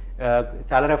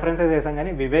చాలా రెఫరెన్సెస్ చేసాం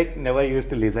కానీ Vivek never use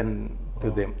to listen to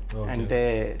them. అంటే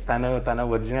తన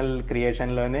ఒరిజినల్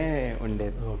క్రియేషన్లోనే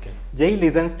ఉండేది. జై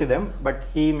listens to them but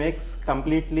he makes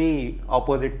completely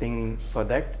opposite thing for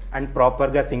that and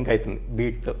ప్రాపర్గా సింక్ అవుతుంది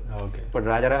బీట్తో. ఇప్పుడు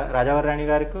రాజావారి రాణి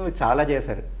గారికి చాలా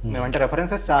చేశారు మేమంటే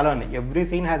రెఫరెన్సెస్ చాలా ఉన్నాయి. Every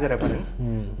scene has a reference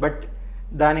but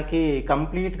దానికి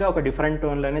కంప్లీట్గా ఒక డిఫరెంట్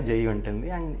టోన్లోనే జై ఉంటుంది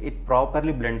and it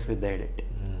properly blends with the edit.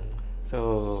 So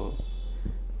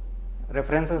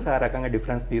references ఆ రకంగా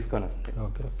డిఫరెన్స్ తీసుకొని వస్తాయి.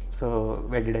 Okay. So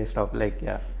where did I stop like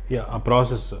ఆ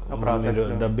ప్రాసెస్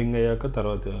డబ్బింగ్ అయ్యాక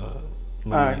తర్వాత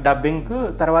డబ్బింగ్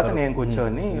తర్వాత నేను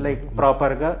కూర్చొని లైక్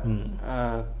ప్రాపర్గా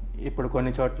ఇప్పుడు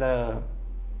కొన్ని చోట్ల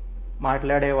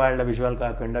మాట్లాడే వాళ్ళ విజువల్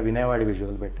కాకుండా వినేవాడి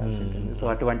విజువల్ పెట్టాల్సి ఉంటుంది. సో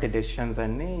అటువంటి డెసిషన్స్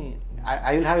అన్నీ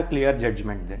I will have a clear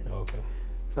judgement then.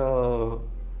 So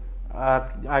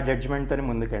ఆ జడ్జ్మెంట్తో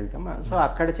ముందుకు వెళ్తాం. సో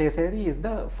అక్కడ చేసేది ఈజ్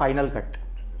ద ఫైనల్ కట్.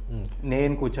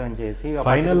 నేను కూర్చొని చేసి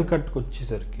ఫైనల్ కట్కి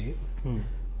వచ్చేసరికి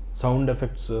సౌండ్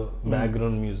ఎఫెక్ట్స్,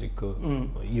 బ్యాక్గ్రౌండ్ మ్యూజిక్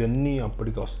ఇవన్నీ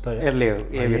అప్పటికి వస్తాయి?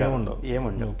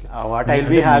 ఏముండవు.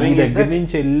 దగ్గర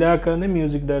నుంచి వెళ్ళాకనే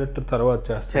మ్యూజిక్ డైరెక్టర్ తర్వాత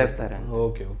చేస్తారు.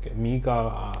 ఓకే ఓకే, మీకు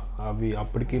అవి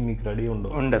అప్పటికి మీకు రెడీ ఉండదు.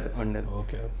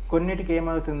 ఓకే. కొన్నిటికి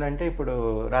ఏమవుతుందంటే ఇప్పుడు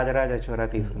రాజరాజ చోరా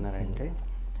తీసుకున్నారంటే,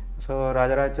 సో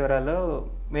రాజరాజ చోరాలో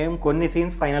మేము కొన్ని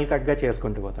సీన్స్ ఫైనల్ కట్గా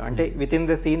చేసుకుంటూ పోతాం. అంటే with in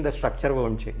the seen the structure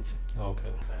won't change. Okay.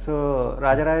 So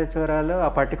Rajaraja చోరాలో ఆ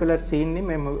పర్టికులర్ సీన్ని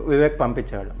మేము Vivek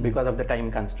పంపించేవాళ్ళం because of the time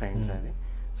constraints అది.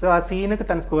 సో ఆ సీన్కి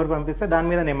తన స్కోర్ పంపిస్తే దాని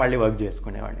మీద నేను మళ్ళీ వర్క్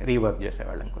చేసుకునేవాడిని, రీవర్క్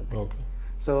చేసేవాళ్ళం కొద్ది.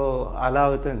 సో అలా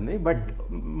అవుతుంది. But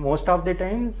most of the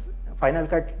times final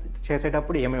cut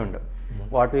చేసేటప్పుడు ఏమీ ఉండవు.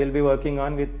 What will be working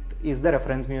on with is the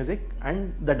reference music and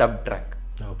the dub track.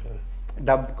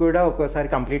 Dub కూడా ఒక్కోసారి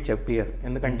కంప్లీట్ చెప్పియరు.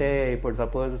 ఎందుకంటే ఇప్పుడు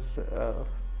సపోజ్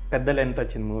పెద్ద లెంత్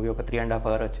వచ్చింది మూవీ, ఒక 3.5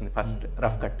 hours వచ్చింది first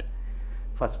rough cut,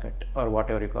 first cut are what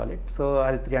ever you call it. So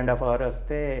అది 3.5 hours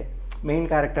వస్తే మెయిన్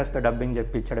క్యారెక్టర్స్తో డబ్బింగ్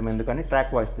చెప్పించడం ఎందుకని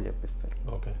ట్రాక్ వాయిస్తో చెప్పిస్తారు.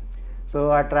 ఓకే. సో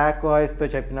ఆ ట్రాక్ వాయిస్తో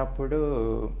చెప్పినప్పుడు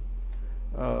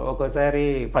ఒక్కోసారి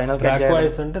ఫైనల్ ట్రాక్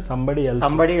వాయిస్ అంటే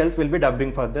somebody else will be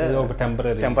dubbing for the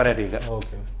టెంపరీగా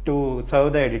టు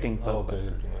సర్వ్ ద ఎడిటింగ్.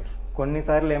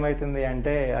 కొన్నిసార్లు ఏమవుతుంది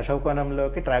అంటే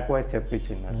అశోకవనంలోకి ట్రాక్ వాయిస్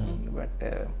చెప్పించింది, బట్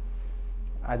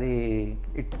అది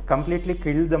it completely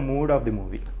kill the mood of the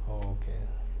movie.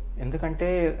 ఎందుకంటే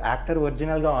యాక్టర్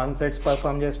ఒరిజినల్గా ఆన్ సెట్స్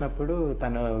పర్ఫామ్ చేసినప్పుడు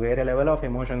తను వేరే లెవెల్ ఆఫ్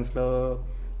ఎమోషన్స్లో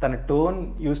తన tone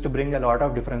use to bring a lot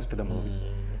of difference to the movie.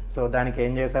 So దానికి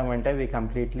ఏం చేసామంటే వి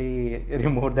completely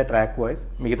remove the track voice.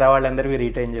 మిగతా వాళ్ళందరివి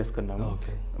రీటైన్ చేసుకున్నాము.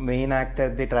 మెయిన్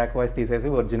యాక్టర్ది ట్రాక్ వాయిస్ తీసేసి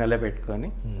ఒరిజినలే పెట్టుకొని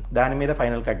దాని మీద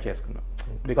ఫైనల్ కట్ చేసుకున్నాం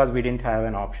because we didn't have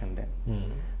an option then.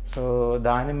 So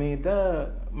దాని మీద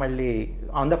మళ్ళీ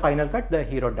on the final cut the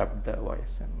hero dub the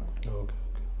voice అనమాట.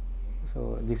 So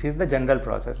this is the general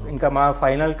process. ఇంకా మా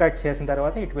ఫైనల్ కట్ చేసిన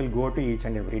తర్వాత it will go to each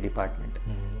and every department.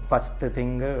 First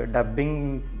thing dubbing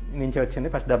నుంచి వచ్చింది,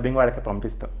 ఫస్ట్ డబ్బింగ్ వాళ్ళకి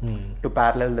పంపిస్తాం to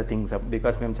parallel the things up,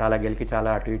 because మేము చాలా గెలికి చాలా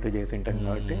అటు ఇటు చేసి ఉంటాం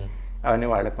కాబట్టి అవన్నీ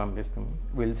వాళ్ళకి పంపిస్తాం.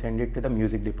 Will send it to the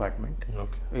music department,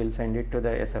 will send it to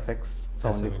the SFX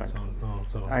sound department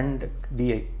and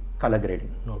DI colour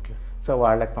grading. So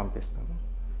వాళ్ళకి పంపిస్తాం.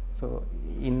 సో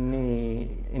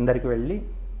ఇందరికి వెళ్ళి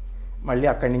మళ్ళీ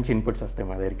అక్కడి నుంచి ఇన్పుట్స్ వస్తాయి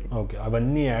మా దగ్గరికి. ఓకే,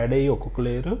 అవన్నీ యాడ్ అయ్యి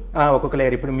ఒక్కొక్క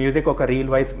లేయర్ ఇప్పుడు మ్యూజిక్ ఒక రీల్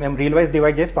వైజ్ మేము రీల్ వైజ్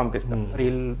డివైడ్ చేసి పంపిస్తాం.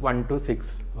 Reel 1 to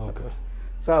 6.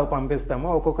 సో అవి పంపిస్తాము.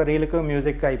 ఒక్కొక్క రీల్కి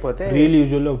మ్యూజిక్ అయిపోతే రీల్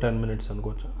యూజువల్లీ ఒక 10 minutes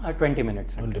అనుకోవచ్చు, 20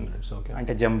 minutes. ఓకే,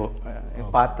 అంటే జంబో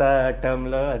పాత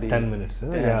టర్మ్లో అది 10 minutes.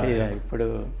 ఇప్పుడు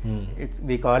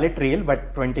we call it reel, but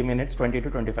 20 minutes 20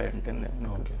 to 25 ఉంటుంది.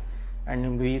 And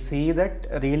we see that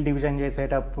reel division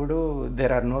చేసేటప్పుడు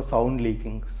there are no sound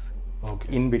లీకింగ్స్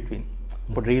in between.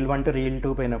 ఇప్పుడు రీల్ 1 to రీల్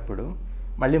 2 పోయినప్పుడు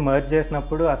మళ్ళీ మర్జ్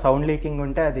చేసినప్పుడు ఆ సౌండ్ లీకింగ్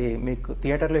ఉంటే అది మీకు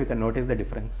థియేటర్లో you can notice the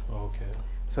difference.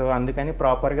 So అందుకని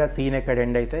ప్రాపర్గా సీన్ ఎక్కడ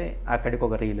ఎండ్ అయితే అక్కడికి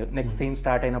ఒక రీల్, నెక్స్ట్ సీన్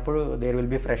స్టార్ట్ అయినప్పుడు there will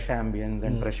be fresh ambience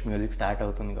and fresh music start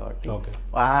అవుతుంది కాబట్టి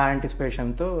ఆ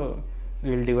యాంటిసిపేషన్తో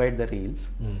will divide the reels.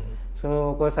 So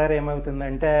ఒక్కోసారి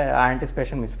ఏమవుతుందంటే ఆ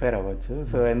యాంటిసిపేషన్ మిస్ఫైర్ అవ్వచ్చు.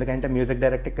 సో ఎందుకంటే మ్యూజిక్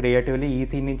డైరెక్టర్ క్రియేటివ్లీ ఈ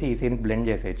సీన్ నుంచి ఈ సీన్కి బ్లెండ్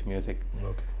చేసేయచ్చు మ్యూజిక్.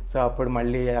 సో అప్పుడు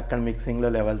మళ్ళీ అక్కడ మిక్సింగ్లో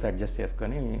లెవెల్స్ అడ్జస్ట్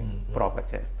చేసుకొని ప్రాపర్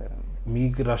చేస్తారు.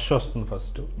 మీకు రష్ వస్తుంది,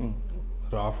 ఫస్ట్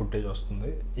రా ఫుటేజ్ వస్తుంది,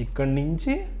 ఇక్కడి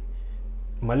నుంచి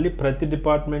మళ్ళీ ప్రతి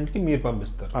డిపార్ట్మెంట్కి మీరు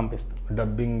పంపిస్తాం.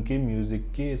 డబ్బింగ్కి,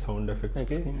 మ్యూజిక్కి, సౌండ్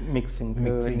ఎఫెక్ట్స్కి, మిక్సింగ్,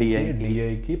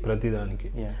 డిఐకి,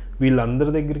 ప్రతిదానికి.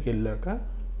 వీళ్ళందరి దగ్గరికి వెళ్ళాక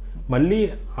మళ్ళీ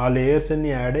ఆ లేయర్స్ అన్ని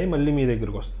యాడ్ అయ్యి మళ్ళీ మీ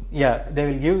దగ్గరకు వస్తుంది. దే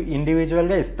విల్ గివ్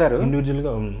ఇండివిజువల్గా ఇస్తారు,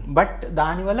 ఇండివిజువల్గా. బట్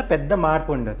దానివల్ల పెద్ద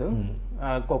మార్పు ఉండదు.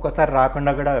 ఒక్కొక్కసారి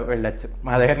రాకుండా కూడా వెళ్ళచ్చు.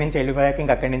 మా దగ్గర నుంచి వెళ్ళిపోయాక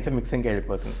ఇంకా అక్కడి నుంచి మిక్సింగ్కి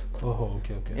వెళ్ళిపోతుంది.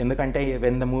 ఎందుకంటే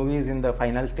when the movies in the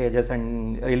final stages and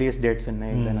release dates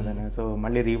ఉన్నాయి దాని, సో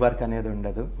మళ్ళీ రీవర్క్ అనేది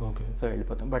ఉండదు. సో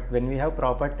వెళ్ళిపోతాం. But when we have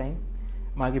proper time,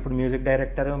 మాకు ఇప్పుడు మ్యూజిక్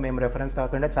డైరెక్టర్ మేము రెఫరెన్స్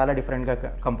కాకుండా చాలా డిఫరెంట్గా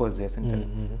కంపోజ్ చేసింటారు.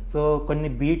 సో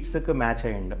కొన్ని బీట్స్కి మ్యాచ్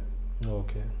అయ్యిండు.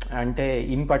 అంటే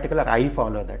in particular I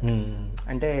follow that.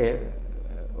 అంటే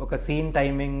ఒక scene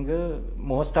timing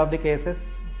most of the cases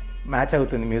match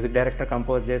అవుతుంది. మ్యూజిక్ డైరెక్టర్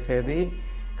కంపోజ్ చేసేది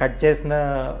కట్ చేసిన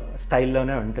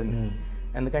స్టైల్లోనే ఉంటుంది.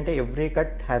 ఎందుకంటే every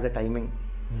cut has a timing.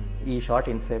 ఈ షాట్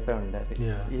ఇంతసేపే ఉండాలి,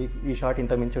 ఈ షాట్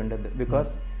ఇంత మించి ఉండదు,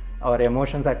 because our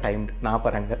emotions are timed నా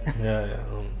పరంగా.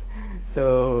 సో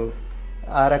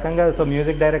ఆ రకంగా సో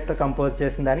మ్యూజిక్ డైరెక్టర్ కంపోజ్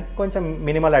చేసిన దానికి కొంచెం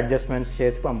మినిమల్ అడ్జస్ట్మెంట్స్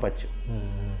చేసి పంపచ్చు.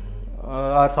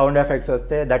 ఆర్ సౌండ్ ఎఫెక్ట్స్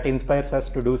వస్తే that inspires us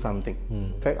to do something.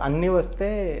 అన్నీ వస్తే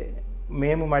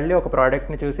మేము మళ్ళీ ఒక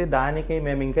ప్రోడక్ట్ని చూసి దానికి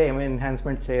మేము ఇంకా ఏమైనా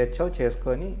ఎన్హాన్స్మెంట్ చేయొచ్చో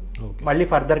చేసుకొని మళ్ళీ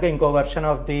ఫర్దర్గా ఇంకో వర్షన్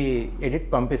ఆఫ్ ది ఎడిట్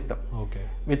పంపిస్తాం,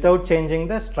 without changing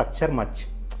the structure much.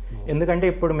 ఎందుకంటే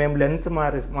ఇప్పుడు మేము లెంత్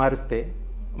మారుస్తే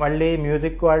మళ్ళీ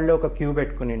మ్యూజిక్ వాళ్ళు ఒక క్యూ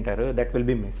పెట్టుకుని ఉంటారు, that will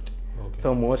be missed.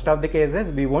 So most of the cases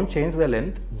we won't change the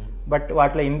length, but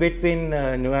వాటిలో in between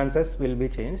nuances will be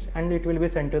change and it will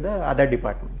be send to the other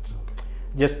departments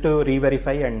just to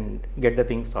reverify and get the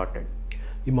things sorted.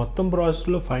 ఈ మొత్తం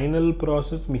ప్రాసెస్లో final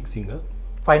process mixing,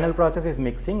 final process is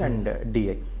mixing and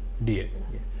DI.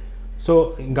 So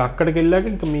ఇంకా అక్కడికి వెళ్ళాక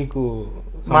ఇంకా మీకు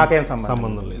మాకేం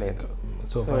సంబంధం లేదు.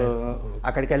 సో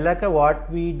అక్కడికి వెళ్ళాక what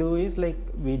we do is like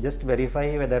we just verify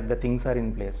whether the things are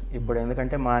in place. ఇప్పుడు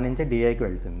ఎందుకంటే మా నుంచి డిఐకి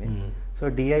వెళ్తుంది, so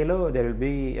డిఐలో there will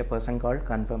be a person called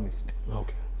కన్ఫర్మిస్ట్.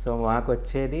 So మాకు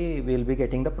వచ్చేది will be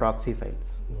getting the proxy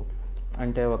files.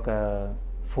 అంటే ఒక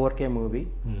 4K మూవీ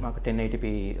మాకు 1080p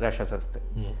రషెస్ వస్తాయి,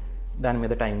 దాని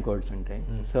మీద టైం కోడ్స్ ఉంటాయి.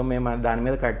 సో మేము దాని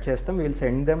మీద కట్ చేస్తాం, wheel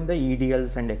send them the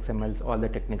EDLs and XMLs, all the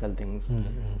technical things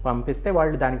పంపిస్తే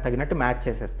వాళ్ళు దానికి తగినట్టు మ్యాచ్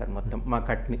చేసేస్తారు మొత్తం మా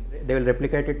కట్ని. They will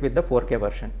replicate it with the 4K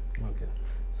version.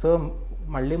 So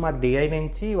మళ్ళీ మా డిఐ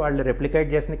నుంచి వాళ్ళు రెప్లికేట్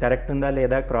చేసింది కరెక్ట్ ఉందా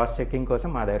లేదా క్రాస్ చెకింగ్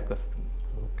కోసం మా దగ్గరికి వస్తుంది.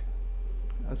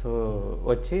 సో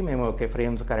వచ్చి మేము ఓకే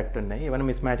ఫ్రేమ్స్ కరెక్ట్ ఉన్నాయి, ఏమైనా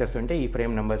మిస్ మ్యాచెస్ ఉంటే ఈ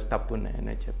ఫ్రేమ్ నెంబర్స్ తప్పు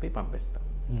ఉన్నాయని చెప్పి పంపిస్తాం.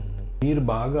 మీరు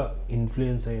బాగా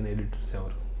ఇన్ఫ్లుయెన్స్ అయిన ఎడిటర్స్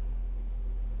ఎవరు?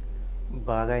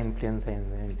 బాగా ఇన్ఫ్లుయెన్స్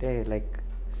అయింది అంటే లైక్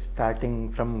స్టార్టింగ్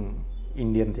ఫ్రమ్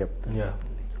ఇండియన్ చెప్తాను.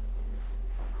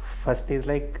 ఫస్ట్ ఈజ్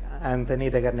లైక్ ఆంథనీ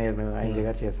దగ్గర నేను ఆయన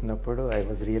దగ్గర చేసినప్పుడు I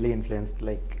was really influenced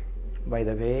like by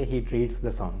the way he treats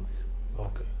the songs.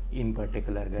 In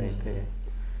పర్టికులర్గా అయితే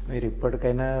మీరు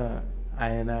ఇప్పటికైనా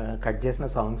ఆయన కట్ చేసిన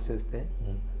సాంగ్స్ చూస్తే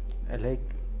లైక్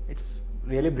ఇట్స్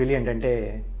రియలీ బ్రిలియంట్. అంటే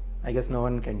I guess no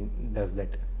one can does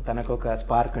that. తనకు ఒక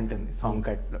స్పార్క్ ఉంటుంది సాంగ్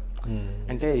కట్లో.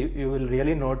 అంటే you will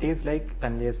really notice like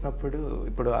తను చేసినప్పుడు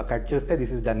ఇప్పుడు ఆ కట్ చూస్తే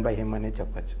this is done by him అనేది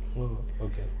చెప్పచ్చు.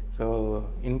 So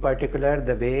in particular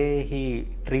the way he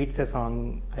treats a song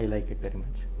I like it very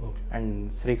much. And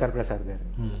Srikar Prasad గారు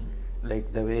like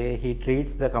the way he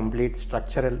treats the complete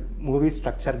structural movie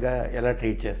స్ట్రక్చర్గా ఎలా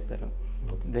treat చేస్తారు,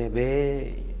 the way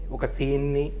ఒక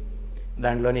సీన్ని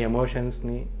దాంట్లోని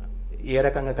ఎమోషన్స్ని ఏ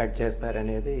రకంగా cut చేస్తారు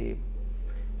అనేది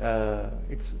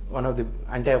ఇట్స్ వన్ ఆఫ్ ది,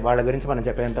 అంటే వాళ్ళ గురించి మనం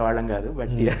చెప్పేంత వాళ్ళం కాదు,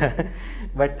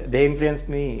 but they influence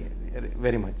me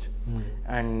very much.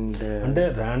 And అంటే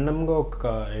ర్యాండమ్గా ఒక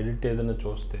ఎడిట్ ఏదైనా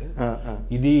చూస్తే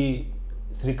ఇది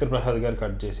శ్రీకర్ ప్రసాద్ గారు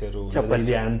కట్ చేశారు,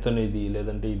 ఇది యాంథోనీది,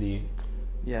 లేదంటే ఇది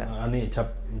అని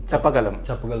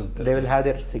చెప్పగలుగుతారు. They will have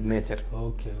their signature.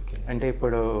 Okay okay. అంటే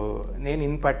ఇప్పుడు నేను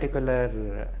ఇన్ పర్టికులర్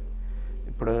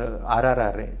ఇప్పుడు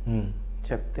RRR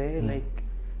చెప్తే like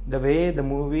the way the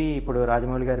movie, ఇప్పుడు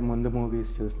రాజమౌళి గారి ముందు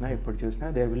మూవీస్ చూసినా ఇప్పుడు చూసినా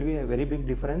there will be very big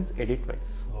difference edit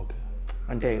vice. Okay.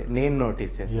 అంటే నేను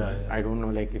నోటీస్ చేస్తాను, I don't know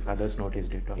like if others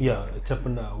noticed it.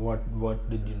 చెప్పండి, వాట్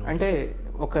డిడ్ యు నోటీస్? అంటే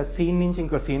ఒక సీన్ నుంచి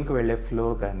ఇంకో సీన్కి వెళ్ళే ఫ్లో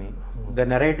కానీ the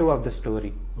narrative of the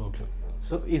story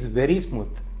so is very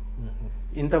smooth.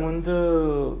 ఇంతకుముందు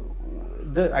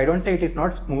I don't say it is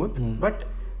not smooth, but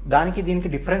దానికి దీనికి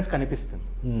డిఫరెన్స్ కనిపిస్తుంది.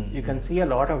 You can see a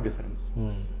lot of difference.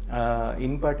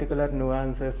 In particular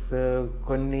nuances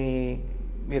కొన్ని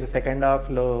మీరు సెకండ్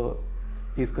హాఫ్లో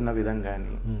తీసుకున్న విధంగా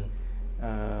కానీ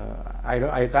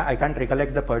I can't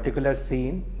recollect the particular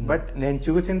scene, but నేను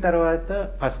చూసిన తర్వాత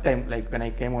first time like when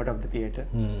I came out of the theatre,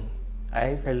 I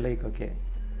felt like okay,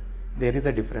 there is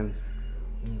a difference.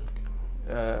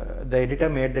 The editor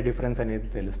made the difference అనేది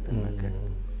తెలుస్తుంది నాకు.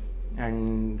 And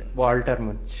Walter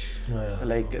Mutch,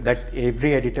 like that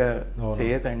every editor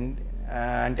says, and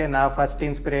అంటే నా first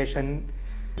inspiration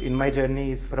in my journey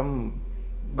is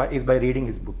by reading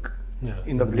his book.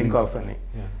 In the blink of an eye.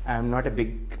 I'm not a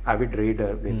big Avid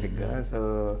reader బేసిక్గా. So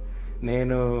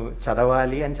నేను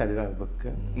చదవాలి అని చదివా book.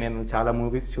 నేను చాలా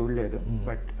movies చూడలేదు,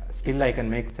 but still I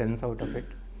can make sense out of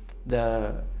it. The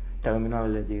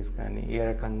terminologies కానీ ఏ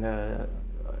రకంగా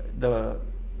the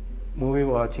movie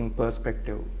watching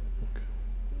perspective,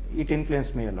 it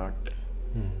influenced me a lot.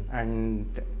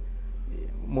 And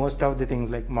most of the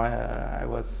things like I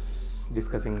was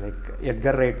discussing like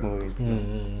Edgar Wright movies,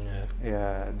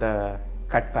 the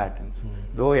cut patterns.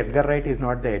 Though Edgar Wright is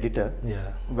not the editor,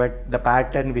 but the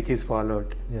pattern which is followed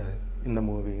in the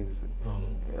movies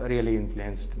really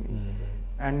influenced me.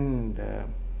 And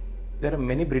there are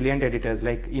many brilliant editors.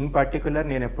 Like in particular,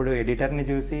 నేను ఎప్పుడు ఎడిటర్ని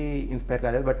చూసి inspire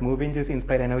కాలేదు, but మూవీని చూసి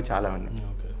inspire అయినవి చాలా ఉన్నాయి.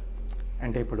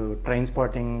 అంటే ఇప్పుడు train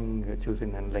spotting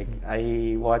చూసిందాను, like I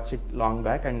watch it long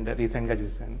back and రీసెంట్గా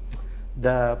చూసాను. The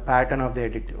pattern of the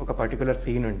edit, ఒక పర్టికులర్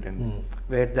సీన్ ఉంటుంది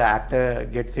wear the actor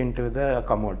gets in to the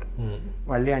commode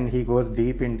మళ్ళీ and he goes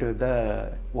deep in to the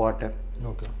water.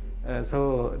 So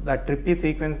the trippy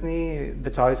సీక్వెన్స్ని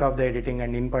the choice of the editing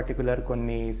and in particular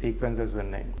కొన్ని sequences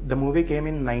ఉన్నాయి. The movie came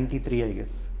in 93 I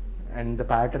guess, and the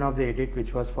pattern of the edit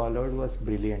which was followed was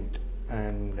brilliant.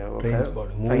 And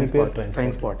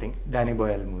train spotting, Danny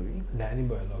boil movie.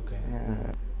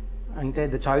 అంటే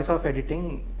the choice of editing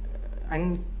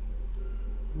and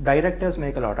directors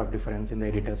make a lot of difference in the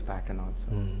editor's pattern also.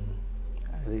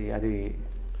 Adi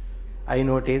I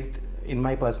noticed in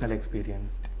my personal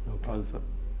experience also.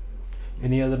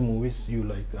 Any other movies you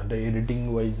like? Ante editing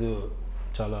wise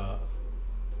chala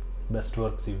best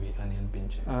works ivi ani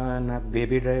anpinche. Na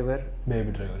Baby Driver,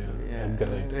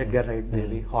 Edgar Wright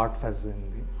baby, Hot Fuzz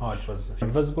undi. Hot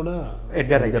Fuzz kuda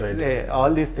Edgar Wright.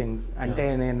 All these things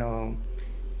ante nenu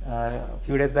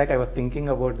few days back I was thinking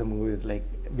about the movies like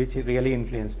which really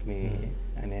influenced me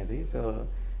అనేది. So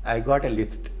I got a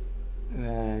list,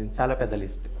 చాలా పెద్ద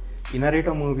list.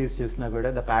 ఇనరిటో movies చూసినా కూడా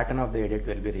the pattern of the edit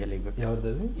will be really good.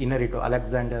 ఇనరిటో,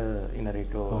 Alexander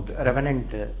ఇనరిటో,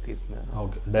 revenant తీసిన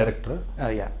director.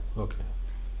 Okay.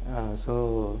 So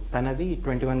తనది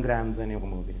 21 grams అని ఒక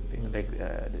movie ఉంది, లైక్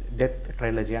డెత్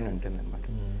ట్రైలజీ అని ఉంటుంది అనమాట.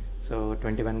 So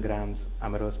 21 grams,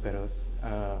 అమెరోస్ పెరోస్,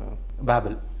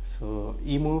 Babel. సో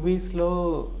ఈ మూవీస్లో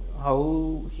how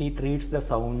he treats the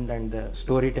sound and the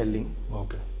story telling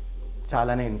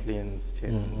చాలానే ఇన్ఫ్లుయెన్స్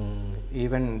చేస్తుంది.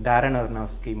 ఈవెన్ డారెన్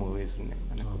అరోనోఫ్స్కీ మూవీస్ ఉన్నాయి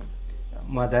మనకు,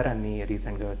 మదర్ అని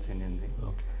రీసెంట్గా వచ్చింది,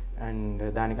 అండ్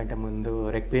దానికంటే ముందు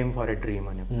రెక్వియం ఫర్ ఎ డ్రీమ్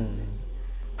అని.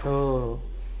 సో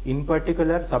ఇన్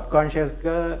పర్టికులర్ సబ్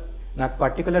కాన్షియస్గా నాకు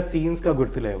పర్టికులర్ సీన్స్గా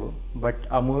గుర్తులేవు, బట్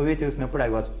ఆ మూవీ చూసినప్పుడు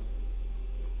ఐ వాజ్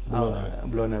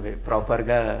బ్లోన్ అవే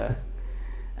ప్రాపర్గా.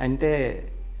 అంటే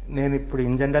నేను ఇప్పుడు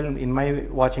in general in my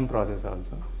watching process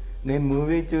also నేను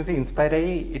మూవీ చూసి ఇన్స్పైర్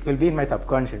అయ్యి it will be in my sub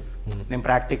conscious. నేను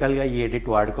ప్రాక్టికల్గా ఈ ఎడిట్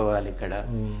వాడుకోవాలి ఇక్కడ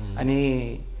అని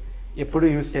ఎప్పుడు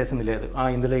యూజ్ చేసింది లేదు.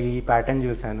 ఇందులో ఈ ప్యాటర్న్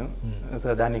చూశాను, సో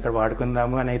దాన్ని ఇక్కడ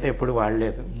వాడుకుందాము అని అయితే ఎప్పుడు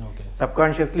వాడలేదు. సబ్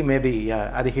కాన్షియస్లీ మేబీ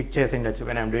అది హిట్ చేసి ఉండొచ్చు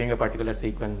when I'm doing a particular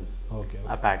sequence,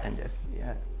 ఆ ప్యాటర్న్ చేసి.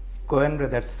 కోయన్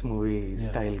బ్రదర్స్ మూవీ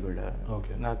స్టైల్ కూడా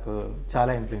నాకు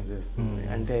చాలా ఇన్ఫ్లుయెన్స్ చేస్తుంది.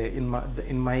 అంటే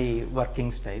ఇన్ మై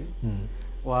వర్కింగ్ స్టైల్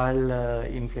వాళ్ళ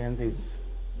influence is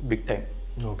big time.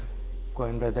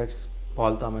 కోయన్ brothers,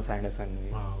 Paul Thomas Anderson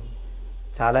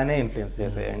చాలానే ఇన్ఫ్లుయెన్స్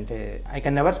చేశాయి. అంటే I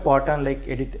can never spot on like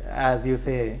edit as you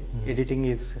say editing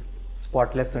is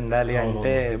spotless ఉండాలి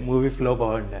అంటే మూవీ ఫ్లో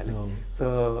బాగుండాలి. సో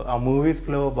ఆ మూవీస్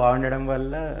ఫ్లో బాగుండడం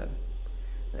వల్ల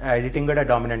ఎడిటింగ్ కూడా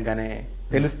డామినెంట్గానే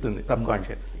తెలుస్తుంది సబ్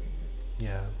కాన్షియస్లీ.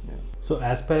 సో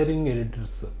ఆస్పైరింగ్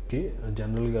ఎడిటర్స్కి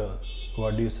జనరల్గా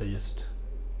what do you suggest?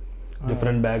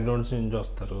 Different backgrounds నుంచి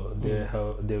వస్తారు,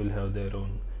 they will have their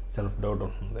own self doubt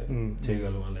ఉంటుంది,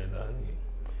 చేయగలమా లేదా అని.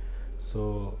 సో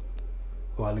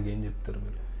వాళ్ళకి ఏం చెప్తారు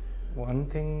మీరు? One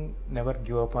thing, never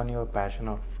give up on your passion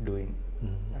of doing.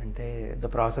 అంటే ద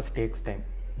ప్రాసెస్ టేక్స్ టైం.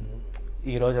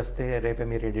 ఈరోజు వస్తే రేపే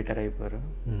మీరు ఎడిటర్ అయిపోరు,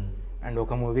 అండ్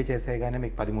ఒక మూవీ చేసేగానే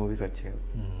మీకు 10 మూవీస్ వచ్చేవి.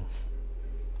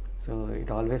 So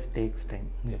it always takes time.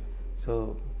 So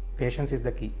patience is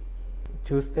the key.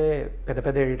 చూస్తే పెద్ద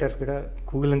పెద్ద ఎడిటర్స్ కూడా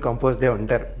కూల్ అండ్ కంపోజ్డే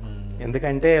ఉంటారు,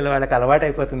 ఎందుకంటే వాళ్ళకి అలవాటు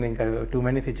అయిపోతుంది ఇంకా టూ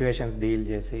మెనీ సిచ్యువేషన్స్ డీల్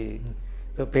చేసి.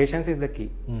 So patience is the key.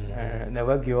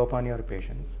 Never give up on your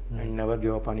patience and never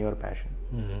give up on your passion.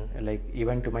 Like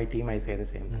even to my team I say the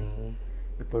same thing.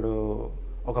 ఇప్పుడు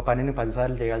ఒక పనిని 10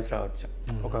 సార్లు చేయాల్సి రావచ్చు.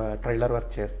 ఒక trailer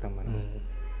work చేస్తాం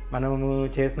మనము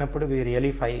చేసినప్పుడు we really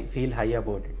feel high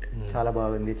about it. చాలా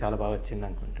బాగుంది, చాలా బాగా వచ్చింది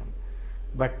అనుకుంటాం.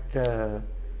 బట్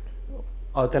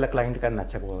అవతల క్లయింట్కి అది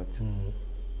నచ్చకపోవచ్చు.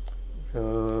 సో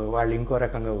వాళ్ళు ఇంకో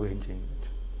రకంగా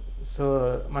ఊహించవచ్చు. సో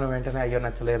మనం వెంటనే అయ్యో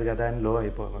నచ్చలేదు కదా అని లో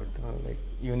అయిపోకూడదు. Like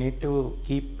you need to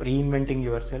keep reinventing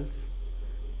your self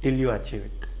till you achieve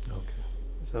it.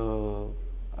 So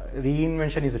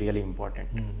reinvention is really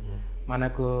important.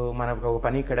 మనకు ఒక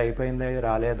పని ఇక్కడ అయిపోయింది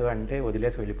రాలేదు అంటే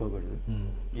వదిలేసి వెళ్ళిపోకూడదు.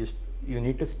 You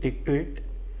need to stick to it,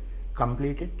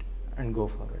 complete it and go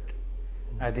forward.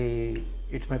 అది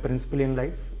it's my principal in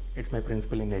life, it's my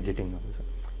principal in editing also.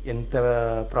 ఎంత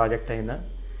ప్రాజెక్ట్ అయినా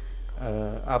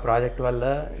ఆ ప్రాజెక్ట్ వల్ల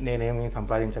నేనేమి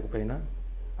సంపాదించకపోయినా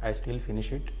I still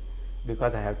finish it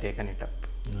because I have taken it up.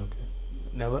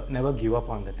 Never give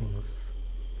up on the things.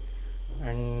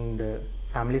 And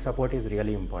family support is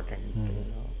really important.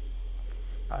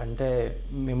 అంటే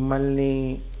మిమ్మల్ని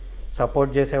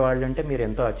support చేసేవాళ్ళు అంటే మీరు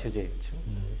ఎంతో అచీవ్ చేయొచ్చు.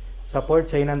 సపోర్ట్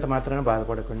చేయనంత మాత్రాన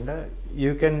బాధపడకుండా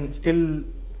you can still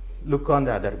look on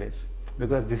the other ways,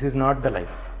 because this is not the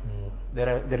life.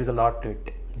 There is a lot to it.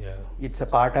 It's a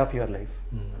part of your life.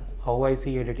 How I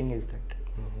see editing is that.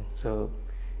 So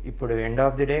ఇప్పుడు end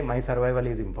of the day my survival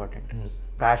is important.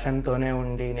 ప్యాషన్తోనే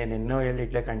ఉండి నేను ఎన్నో ఏళ్ళు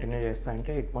ఇట్లా continue చేస్తా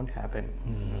అంటే it won't happen.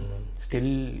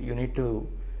 Still you need to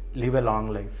live a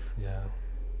long life.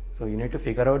 So you need to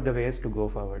figure out the ways to go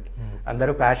forward.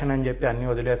 అందరూ passion అని చెప్పి అన్నీ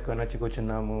వదిలేసుకొని వచ్చి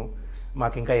కూర్చున్నాము,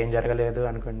 మాకు ఇంకా ఏం జరగలేదు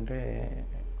అనుకుంటే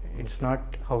it's not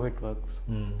how it works.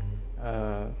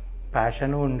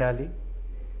 Passion ఉండాలి,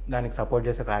 దానికి సపోర్ట్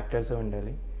చేసే ఫ్యాక్టర్స్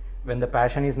ఉండాలి. When the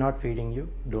passion is not feeding you,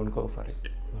 don't go for it.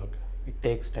 It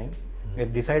takes time. మీరు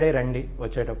డిసైడ్ అయ్యి రండి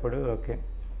వచ్చేటప్పుడు, ఓకే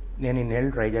నేను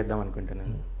ఇన్నేళ్ళు ట్రై చేద్దాం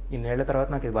అనుకుంటున్నాను, ఇన్నేళ్ల తర్వాత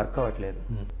నాకు ఇది వర్క్ అవ్వట్లేదు.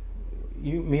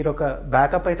 మీరు ఒక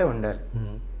బ్యాకప్ అయితే ఉండాలి.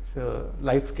 సో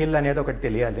లైఫ్ స్కిల్ అనేది ఒకటి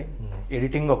తెలియాలి.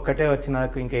 ఎడిటింగ్ ఒక్కటే వచ్చి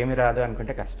నాకు ఇంకేమీ రాదు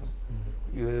అనుకుంటే కష్టం.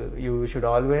 You should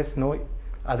always no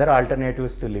other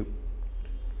alternatives to live.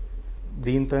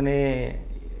 దీంతోనే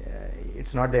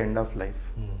it's not the end of life.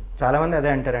 చాలామంది అదే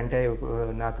అంటారు, అంటే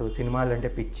నాకు సినిమాలు అంటే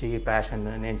పిచ్చి, ప్యాషన్,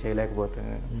 నేను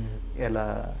చేయలేకపోతున్నాను. ఎలా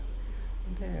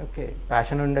అంటే ఓకే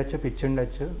ప్యాషన్ ఉండొచ్చు, పిచ్చి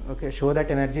ఉండొచ్చు, okay show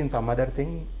that energy in some other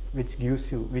thing which gives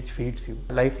you, which feeds you.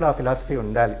 లైఫ్లో ఆ ఫిలాసఫీ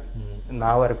ఉండాలి.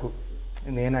 నా వరకు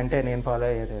నేను ఫాలో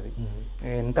అయ్యేది అది.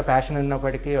 ఎంత ప్యాషన్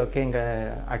ఉన్నప్పటికీ ఓకే ఇంకా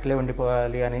అట్లే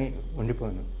ఉండిపోవాలి అని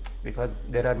ఉండిపోను, because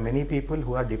there are many people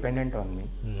who are dependent on me.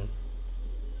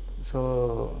 So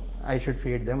I should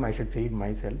feed them, I should feed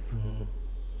myself.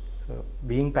 So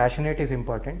being passionate is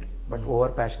important, but over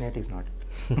passionate is not.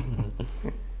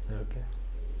 Okay.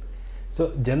 So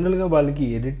జనరల్గా వాళ్ళకి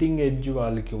editing edge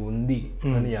వాళ్ళకి ఉంది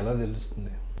అని ఎలా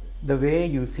తెలుస్తుంది? The way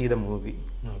you see the movie,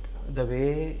 the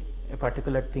way a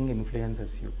particular thing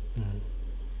influences you.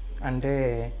 అంటే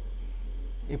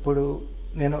ఇప్పుడు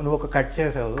నువ్వు ఒక కట్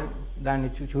చేసావు, దాన్ని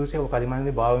చూసి ఒక 10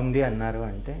 మంది బాగుంది అన్నారు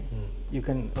అంటే you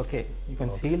can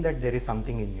feel that there is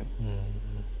something in you.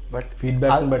 But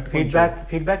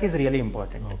feedback is really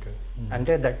important.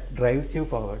 అంటే దట్ డ్రైవ్స్ యూ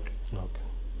ఫార్వర్డ్.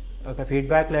 ఒక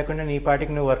ఫీడ్బ్యాక్ లేకుండా నీ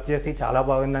పాటికి నువ్వు వర్క్ చేసి చాలా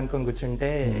బాగుంది అనుకొని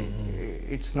కూర్చుంటే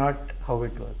it's not how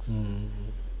it works.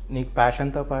 నీకు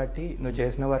ప్యాషన్తో పాటు నువ్వు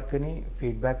చేసిన వర్క్ని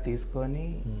ఫీడ్బ్యాక్ తీసుకొని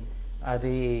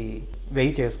అది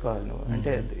వెయ్యి చేసుకోవాలి నువ్వు.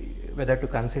 అంటే whether to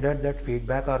consider that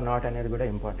feedback are not అనేది కూడా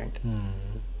ఇంపార్టెంట్.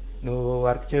 నువ్వు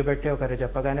వర్క్ చూపెట్టి ఒకరు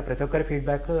చెప్పగానే ప్రతి ఒక్కరి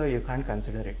feedback you can't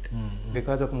consider it,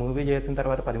 because ఒక మూవీ చేసిన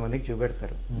తర్వాత 10 మందికి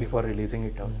చూపెడతారు before releasing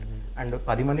it out, and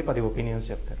 10 మంది 10 ఒపీనియన్స్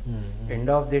చెప్తారు.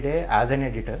 End of the day as an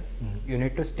editor you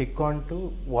need to stick on to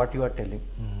what you are telling,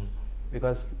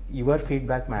 because your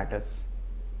feedback matters.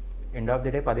 End of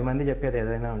the day 10 మంది చెప్పేది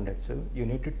ఏదైనా ఉండొచ్చు, you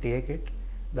need to take it,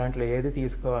 దాంట్లో ఏది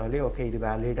తీసుకోవాలి, okay ఇది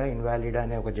వ్యాలిడా ఇన్వాలిడా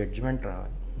అనే ఒక జడ్జ్మెంట్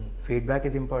రావాలి. Feedback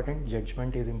is important,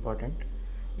 judgement is important.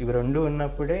 ఇవి రెండు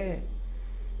ఉన్నప్పుడే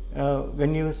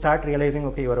when you start realising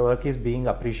okay your work is being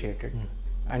appreciated.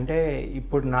 అంటే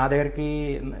ఇప్పుడు నా దగ్గరికి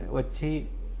వచ్చి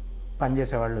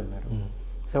పనిచేసే వాళ్ళు ఉన్నారు,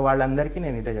 సో వాళ్ళందరికీ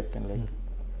నేను ఇదే చెప్తాను, like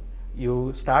you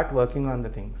start working on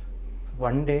the things.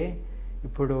 One day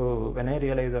ఇప్పుడు when I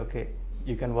realise okay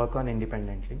you can work on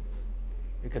independently,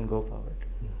 you can go forward.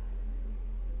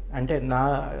 అంటే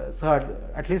so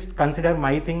at least consider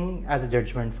my thing as a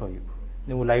judgement for you.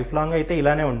 నువ్వు life long అయితే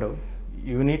ఇలానే ఉండవు,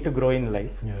 you need to grow in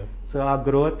life. So ఆ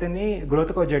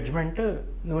గ్రోత్కి ఒక judgement,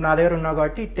 నువ్వు నా దగ్గర ఉన్నావు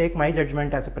కాబట్టి take my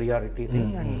judgement as a priority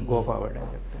thing and go forward అని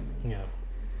చెప్తాను.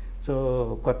 సో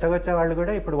కొత్తగా వచ్చే వాళ్ళు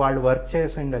కూడా ఇప్పుడు వాళ్ళు వర్క్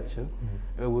చేసి ఉండొచ్చు,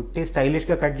 ఉట్టి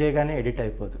స్టైలిష్గా కట్ చేయగానే ఎడిట్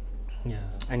అయిపోదు.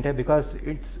 అంటే because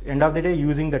it's end of the day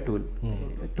using the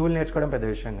tool నేర్చుకోవడం పెద్ద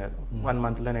విషయం కాదు, 1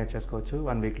 monthలో నేర్చేసుకోవచ్చు,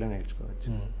 1 weekలో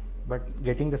నేర్చుకోవచ్చు, but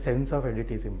getting the sense of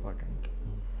edit is important.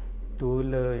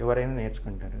 Tool ఎవరైనా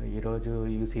నేర్చుకుంటారు, ఈరోజు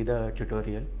you see the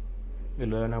tutorial, you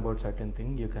learn about certain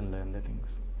thing, you can learn the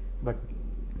things, but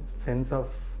sense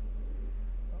of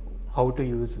how to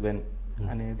use when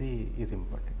అనేది is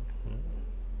important.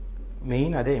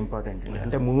 Main అదే important.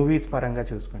 అంటే movies పరంగా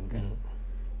చూసుకుంటే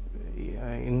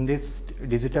in this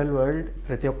digital world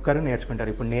ప్రతి ఒక్కరూ నేర్చుకుంటారు.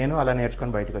 ఇప్పుడు నేను అలా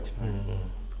నేర్చుకొని బయటకు వచ్చినాను,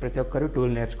 ప్రతి ఒక్కరు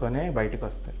టూల్ నేర్చుకొనే బయటకు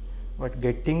వస్తారు, but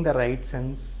getting the right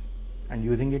sense and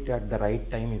using it at the right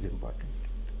time is important.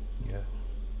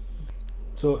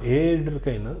 So ఏ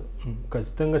ఎడిటర్కైనా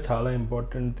ఖచ్చితంగా చాలా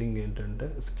ఇంపార్టెంట్ థింగ్ ఏంటంటే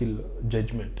skill,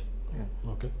 judgement.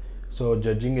 Okay, so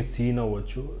judging ఏ సీన్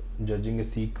అవ్వచ్చు, జడ్జింగ్ ఏ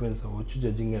సీక్వెన్స్ అవ్వచ్చు,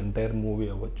 జడ్జింగ్ ఎంటైర్ మూవీ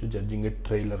అవ్వచ్చు, జడ్జింగ్ ఏ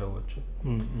ట్రైలర్ అవ్వచ్చు.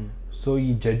 So ఈ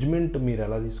judgement మీరు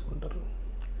ఎలా తీసుకుంటారు?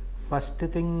 ఫస్ట్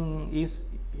థింగ్ ఈజ్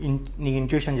నీ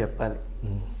ఇంట్యూషన్ చెప్పాలి,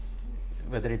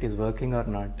 whether it is working or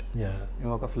not.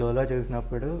 మేము ఒక ఫ్లోలో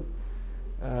చూసినప్పుడు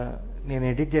నేను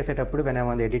ఎడిట్ చేసేటప్పుడు when I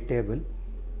on the edit table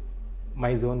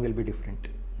my zone will be different,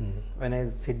 when I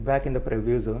SIT back in the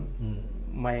preview zone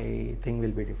my thing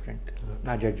will be different,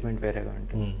 నా judgement వేరేగా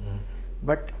ఉంటుంది.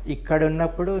 But ఇక్కడ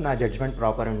ఉన్నప్పుడు నా జడ్జ్మెంట్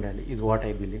ప్రాపర్ ఉండాలి is what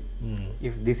I believe.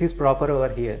 If this is proper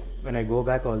over here, when I go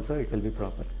back also it will be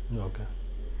proper. Okay,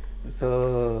 so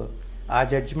ఆ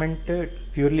judgement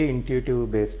purely intuitive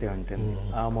బేస్డే ఉంటుంది.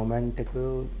 ఆ మూమెంట్కు,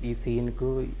 ఈ సీన్కు,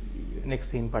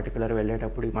 నెక్స్ట్ సీన్ పర్టికులర్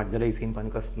వెళ్ళేటప్పుడు ఈ మధ్యలో ఈ సీన్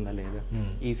పనికి వస్తుందా లేదా,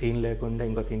 ఈ సీన్ లేకుండా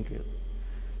ఇంకో సీన్కి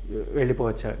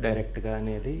వెళ్ళిపోవచ్చా డైరెక్ట్గా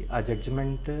అనేది ఆ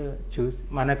జడ్జ్మెంట్ చూసి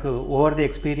మనకు over the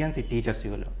experience it teachers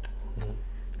you lot.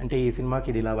 అంటే ఈ సినిమాకి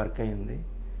ఇది ఇలా వర్క్ అయింది,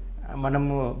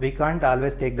 మనము we can't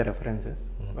always take the references,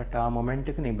 but ఆ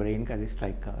మూమెంట్కి నీ బ్రెయిన్కి అది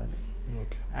స్ట్రైక్ కావాలి.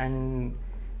 And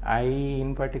I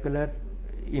in particular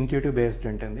intuitive based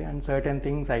ఉంటుంది, and certain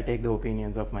things I take the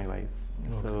opinions of my wife.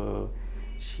 So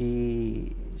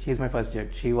she is my first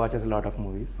judge, she watches lot of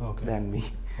movies than me.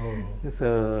 So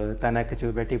తనకి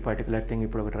చూపెట్టి particular thing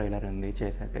ఇప్పుడు ఒక trailer ఉంది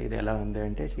చేశాక ఇది ఎలా ఉంది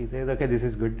అంటే she says okay this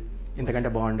is good, ఇంతకంటే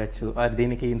బాగుండొచ్చు, అది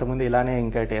దీనికి ఇంతకుముందు ఇలానే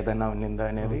ఇంకటి ఏదైనా ఉన్నిందా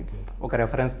అనేది ఒక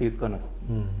రెఫరెన్స్ తీసుకొని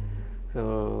వస్తుంది. సో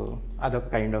అదొక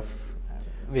kind of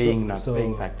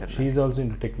weighing factor. She is also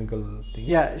into technical things.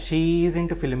 Yeah, she is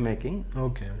into filmmaking.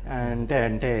 Okay. And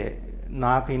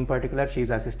నాకు in particular she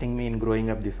is assisting me in growing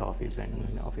up this office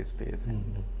and office space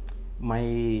and my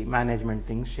management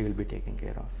things she will be taking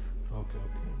care of. Okay.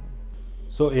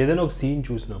 So ఏదైనా ఒక scene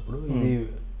చూసినప్పుడు ఇది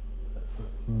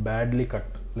badly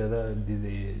cut లేదా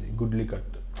ఇది goodly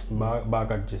cut, బాగా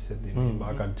cut చేసేది,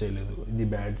 బాగా cut చేయలేదు, ఇది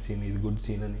బ్యాడ్ సీన్, ఇది గుడ్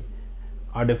సీన్ అని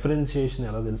ఆ డిఫరెన్షియేషన్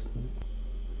ఎలా తెలుస్తుంది?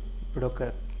 ఇప్పుడు ఒక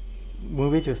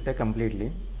మూవీ చూస్తే completely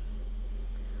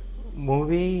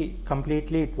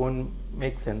it won't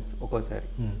make sense ఒక్కోసారి,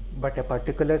 but a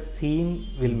particular scene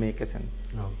will make a sense.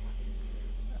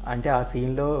 అంటే ఆ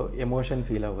సీన్లో ఎమోషన్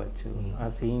ఫీల్ అవ్వచ్చు, ఆ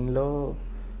సీన్లో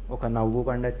ఒక నవ్వు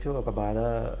పండచ్చు, ఒక బాధ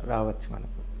రావచ్చు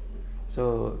మనకు. So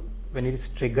when it is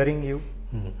triggering you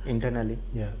internally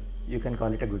you can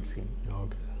call it a good scene.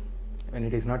 When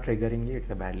it is not triggering you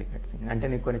it's a badly cut scene. అంటే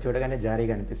నీకు కొన్ని చూడగానే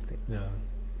జారీగా అనిపిస్తాయి,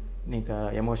 నీకు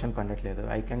ఎమోషన్ పండట్లేదు.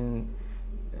 ఐ కెన్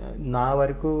నా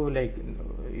వరకు like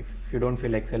if you don't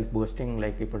feel like self boosting,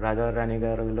 like ఇప్పుడు రాజారాణి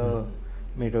గారులో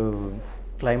మీరు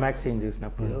క్లైమాక్స్ సీన్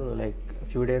చూసినప్పుడు like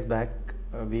few days back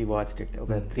we watched it,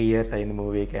 ఒక 3 years అయింది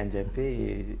మూవీకి అని చెప్పి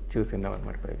చూసిందాం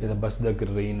అనమాట. బస్ దగ్గర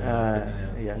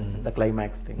the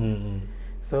climax thing.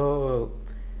 So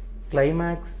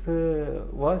climax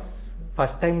was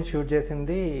first time shoot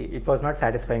చేసింది, it was not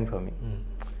satisfying for me.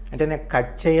 అంటే నాకు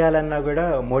కట్ చేయాలన్నా కూడా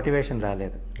మోటివేషన్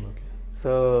రాలేదు.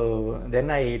 So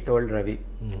then I told Ravi,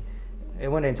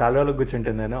 ఏమో నేను చాలా రోజులు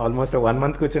కూర్చుంటున్నాను, ఆల్మోస్ట్ 1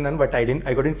 month కూర్చున్నాను, but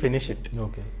I couldn't finish it.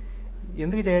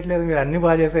 ఎందుకు చేయట్లేదు, మీరు అన్ని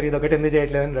బాగా చేశారు, ఇది ఒకటి ఎందుకు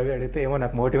చేయట్లేదు అని రవి అడిగితే, ఏమో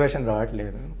నాకు మోటివేషన్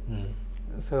రావట్లేదు.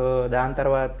 సో దాని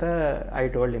తర్వాత ఐ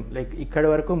టోల్డ్ హిమ్ లైక్ ఇక్కడి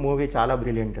వరకు మూవీ చాలా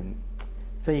బ్రిలియంట్ ఉంది,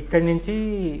 సో ఇక్కడి నుంచి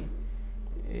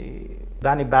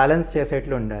దాన్ని బ్యాలెన్స్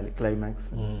చేసేట్లు ఉండాలి climax.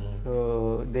 So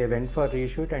they went for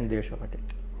reshoot and they shot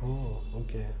it.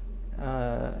 Okay.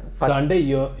 అంటే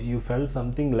you felt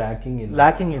something lacking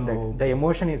in that. The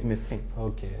emotion is missing.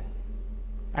 Okay.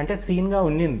 అంటే సీన్ గా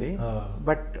ఉన్నింది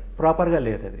బట్ ప్రాపర్ గా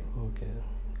లేదు అది. ఓకే.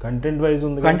 కంటెంట్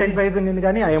వైజ్ ఉంది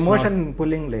కానీ ఆ ఎమోషన్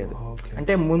పుల్లింగ్ లేదు.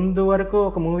 అంటే ముందు వరకు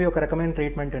ఒక మూవీ ఒక రకమైన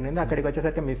ట్రీట్మెంట్ ఉండింది, అక్కడికి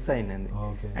వచ్చేసరికి మిస్ అయింది.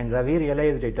 And Ravi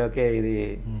realised it, okay ఇది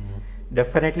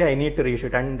definitely I need to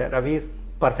reshoot. And Ravi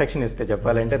perfectionist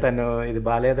చెప్పాలంటే, తను ఇది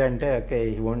బాగాలేదు అంటే okay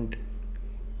he won't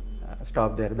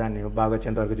stop there, దాన్ని బాగా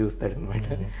వచ్చేంత వరకు చూస్తాడు అనమాట.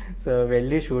 సో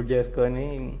వెళ్ళి షూట్ చేసుకొని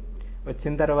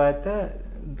వచ్చిన తర్వాత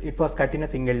it was cut in a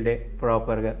single day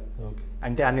ప్రాపర్గా.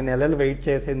 అంటే అన్ని నెలలు వెయిట్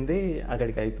చేసింది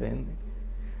అక్కడికి అయిపోయింది.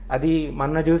 అది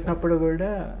మొన్న చూసినప్పుడు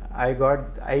కూడా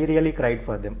I really cried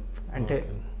for them. అంటే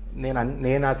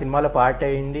నేను ఆ సినిమాలో పార్ట్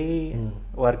అయ్యింది,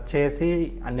 వర్క్ చేసి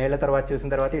అన్నేళ్ల తర్వాత చూసిన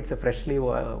తర్వాత ఇట్స్ ఫ్రెష్లీ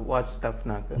వాచ్ స్టఫ్.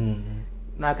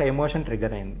 నాకు ఎమోషన్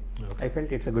ట్రిగర్ అయింది. I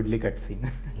felt it's a goodly cut scene,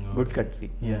 good cut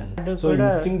scene.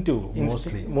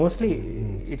 Mostly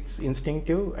it's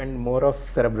instinctive and more of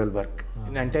cerebral work.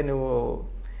 అంటే నువ్వు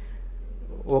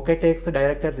ఓకే టేక్స్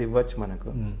డైరెక్టర్స్ ఇవ్వచ్చు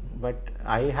మనకు, but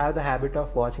I have the habit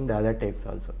of watching the other takes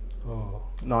also,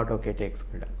 not okay takes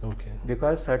కూడా.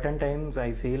 Because certain times I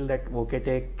feel that okay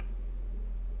take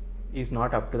is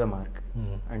not up to the mark.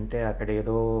 అంటే అక్కడ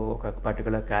ఏదో ఒక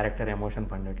particular character emotion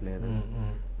పండట్లేదు,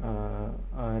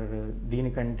 are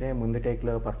దీనికంటే ముందు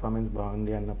టేక్లో performance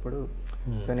బాగుంది అన్నప్పుడు.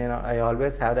 So నేను I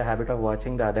always have the habit of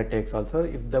watching the other takes also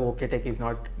if the okay take is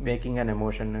not making an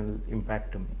emotional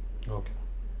impact to me.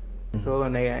 So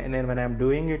నేను when I'm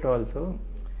doing it also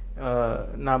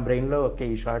నా బ్రెయిన్లో okay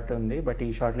ఈ short ఉంది, but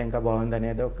ఈ షార్ట్లో ఇంకా బాగుంది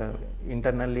అనేది ఒక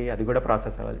ఇంటర్నల్లీ అది కూడా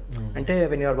ప్రాసెస్ అవ్వాలి. అంటే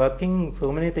when you're working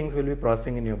so many things will be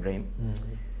processing in your brain.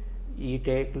 ఈ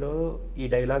టేక్లో ఈ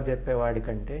డైలాగ్ చెప్పేవాడి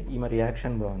కంటే ఈమె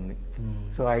రియాక్షన్ బాగుంది,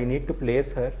 so I need to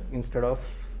place her instead of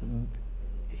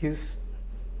his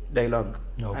dialogue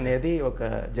అనేది ఒక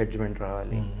జడ్జ్మెంట్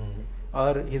రావాలి.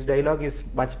 Are his dialogue is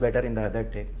much better in the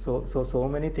other take. So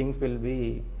many things will be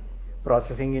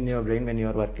processing in your brain when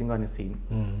you're working on a scene.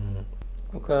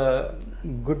 ఒక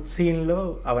good సీన్లో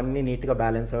అవన్నీ నీట్గా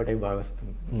balance out అయి బాగా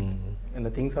వస్తుంది. And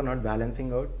the things are not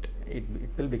balancing out, it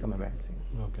will become a bad scene.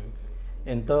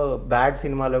 ఎంతో bad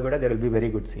సినిమాలో కూడా there will be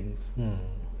very good scenes.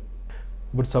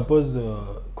 But suppose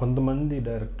కొంతమంది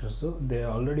directors they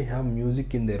already have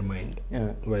music in their mind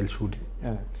while shooting.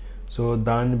 So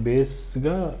దాని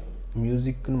బేస్గా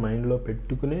మ్యూజిక్ని మైండ్లో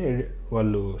పెట్టుకునే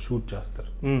వాళ్ళు shoot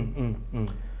చేస్తారు.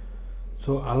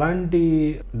 So అలాంటి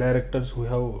directors who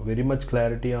have very much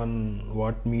clarity on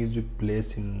what music plays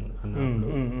in అన్నప్పుడు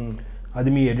అది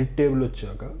మీ edit table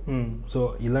వచ్చాక, సో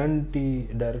ఇలాంటి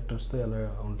డైరెక్టర్స్తో ఎలా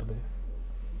ఉంటుంది?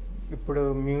 ఇప్పుడు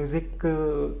మ్యూజిక్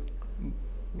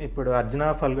ఇప్పుడు అర్జున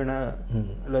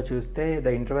ఫల్గుణలో చూస్తే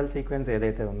ద ఇంటర్వెల్ సీక్వెన్స్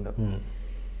ఏదైతే ఉందో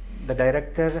the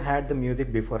director had the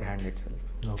music before hand it self.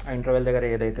 ఆ ఇంటర్వెల్ దగ్గర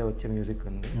ఏదైతే వచ్చే మ్యూజిక్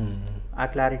ఉంది ఆ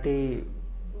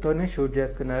క్లారిటీతోనే షూట్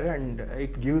చేసుకున్నారు and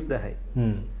it gives the high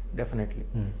definitely.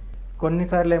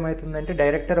 కొన్నిసార్లు ఏమవుతుందంటే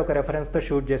డైరెక్టర్ ఒక రెఫరెన్స్తో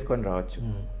షూట్ చేసుకొని రావచ్చు,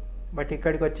 బట్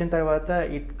ఇక్కడికి వచ్చిన తర్వాత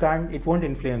it won't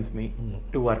influence me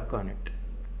to work on it.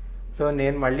 So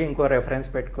నేను మళ్ళీ ఇంకో రెఫరెన్స్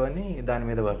పెట్టుకొని దాని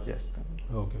మీద వర్క్ చేస్తాను.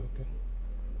 Okay okay.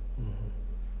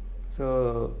 సో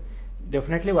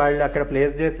డెఫినెట్లీ వాళ్ళు అక్కడ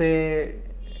ప్లేస్ చేసే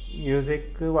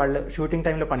మ్యూజిక్ వాళ్ళ షూటింగ్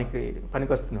టైంలో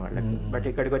పనికి వస్తుంది వాళ్ళకి, బట్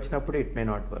ఇక్కడికి వచ్చినప్పుడు it may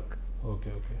not work. Okay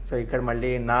okay. So ఇక్కడ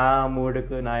మళ్ళీ నా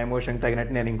మూడ్కు నా ఎమోషన్కి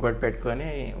తగినట్టు నేను ఇంకోటి పెట్టుకొని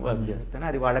వర్క్ చేస్తాను,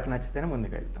 అది వాళ్ళకి నచ్చితేనే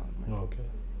ముందుకు వెళ్తాం. Okay.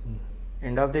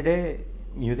 End of the day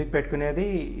music పెట్టుకునేది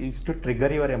is to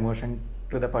trigger your emotion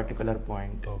to the particular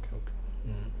point. Okay okay.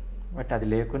 But అది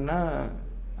లేకున్నా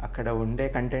అక్కడ ఉండే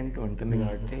కంటెంట్ ఉంటుంది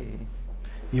కాబట్టి.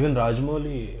 Even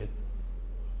Rajamouli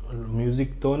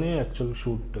మ్యూజిక్తోనే actual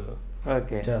shoot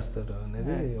okay చేస్తారు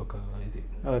అనేది ఒక ఇది.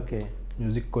 ఓకే.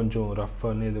 మ్యూజిక్ కొంచెం రఫ్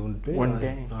అనేది ఉంటే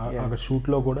అక్కడ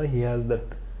షూట్లో కూడా హీ హాజ్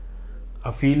దట్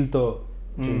ఆ ఫీల్తో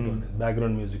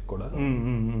బ్యాక్గ్రౌండ్ మ్యూజిక్ కూడా.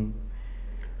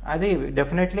 అది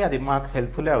డెఫినెట్లీ అది మాకు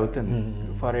హెల్ప్ఫుల్లే అవుతుంది.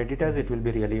 For editors it will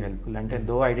be really helpful. అంటే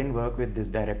though I didn't work with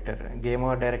this director, game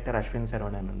over director Ashwin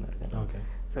Saravan అని ఉన్నారు కదా,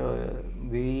 So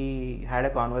we had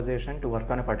a conversation to work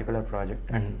on a particular project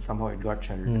and somehow it got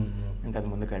shelved. And అది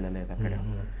ముందుకు వెళ్ళలేదు అక్కడ.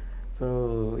 So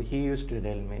he use to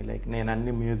tell me like నేను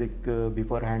అన్ని music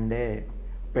before హ్యాండే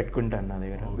పెట్టుకుంటాను నా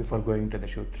దగ్గర before going to the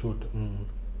shoot.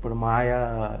 ఇప్పుడు మాయా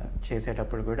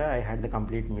చేసేటప్పుడు కూడా I had the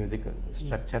complete music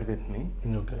structure with me.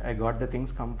 I got the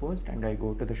things composed and I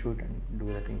go to the shoot and do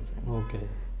the things.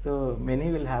 So many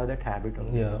will have that habit.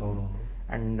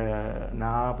 And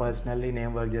నా personally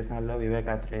నేను work చేసిన వాళ్ళు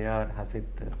Vivekatreya are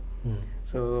Hasith.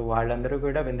 So వాళ్ళందరూ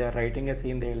కూడా when they are writing a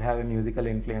scene they will have a musical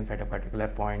influence at a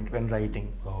particular point when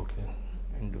writing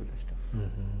and do the stuff.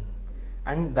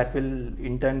 And that will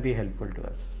in turn be helpful to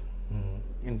us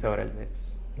in several ways.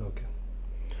 Okay.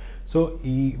 So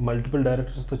ఈ multiple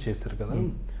డైరెక్టర్స్తో చేస్తారు కదా,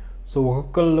 so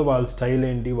ఒక్కొక్కళ్ళు వాళ్ళ style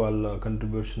ఏంటి, వాళ్ళ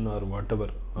contribution are what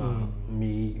ever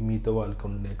మీతో వాళ్ళకి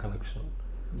ఉండే కనెక్షన్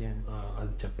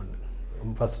అది చెప్పండి.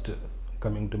 ఫస్ట్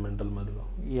కమింగ్ టు మెంటల్ మధ్యలో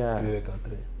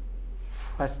Vivekatreya.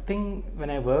 First thing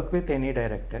when I work with any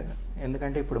director,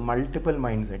 ఎందుకంటే ఇప్పుడు మల్టిపుల్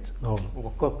మైండ్ సెట్స్,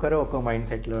 ఒక్కొక్కరు ఒక్కొక్క మైండ్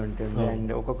సెట్లో ఉంటుంది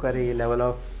అండ్ ఒక్కొక్కరి level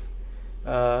of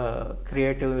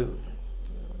creative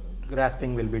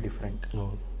grasping will be different.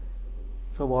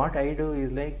 So what I do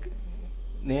is like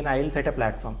నేను I will set a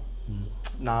platform.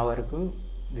 నా వరకు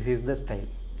దిస్ ఈజ్ ద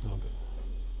స్టైల్.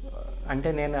 అంటే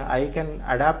నేను I can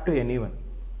adapt to any one.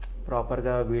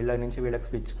 ప్రాపర్గా వీళ్ళ నుంచి వీళ్ళకి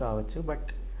స్విచ్ కావచ్చు, but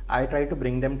I try to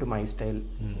bring them to my style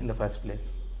in the first place.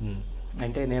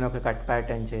 అంటే నేను ఒక కట్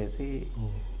ప్యాటర్న్ చేసి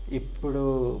ఇప్పుడు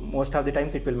most of the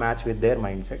times it will match with their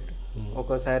mind set.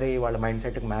 ఒక్కోసారి వాళ్ళ మైండ్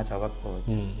సెట్కి మ్యాచ్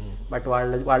అవ్వకపోవచ్చు, బట్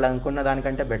వాళ్ళు అనుకున్న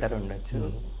దానికంటే బెటర్ ఉండొచ్చు,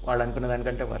 వాళ్ళు అనుకున్న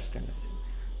దానికంటే వర్స్ట్ ఉండొచ్చు.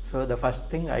 So the first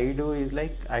thing I do is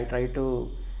like I try to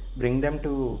bring them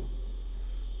to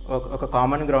ఒక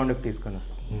కామన్ గ్రౌండ్కి తీసుకొని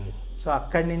వస్తాను. సో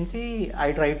అక్కడి నుంచి I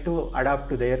try to adapt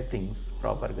to their things,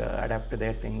 ప్రాపర్గా adapt to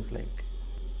their things. Like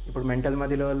ఇప్పుడు మెంటల్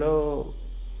మదిలో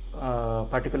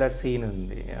పర్టికులర్ సీన్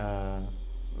ఉంది,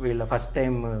 వీళ్ళ ఫస్ట్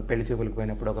టైం పెళ్లి చూపులకు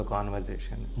పోయినప్పుడు ఒక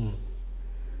కాన్వర్జేషన్.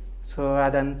 సో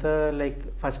అదంతా లైక్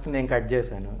ఫస్ట్ నేను కట్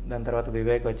చేశాను, దాని తర్వాత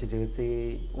వివేక్ వచ్చి చూసి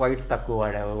వైట్స్ తక్కువ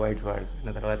వాడావు, వైట్స్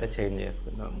వాడుకున్న తర్వాత చేంజ్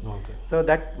చేసుకుందాం. So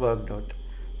that worked out.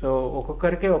 So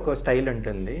ఒక్కొక్కరికి ఒక్కో స్టైల్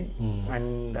ఉంటుంది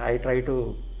and I try to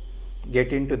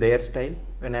get in to their style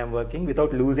when I'm working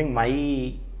without losing my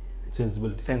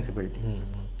sensibilities.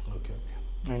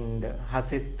 And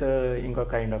Hasith ఇంకో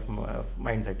కైండ్ ఆఫ్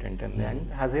మైండ్ సెట్ ఉంటుంది అండ్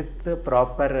హసిత్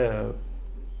ప్రాపర్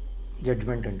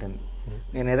జడ్జ్మెంట్ ఉంటుంది.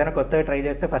 నేను ఏదైనా కొత్తగా ట్రై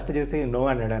చేస్తే ఫస్ట్ చూసి నో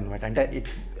అన్నాడు అనమాట. అంటే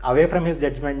it's away from his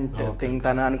judgement thing,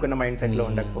 తను అనుకున్న మైండ్ సెట్లో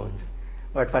ఉండకపోవచ్చు,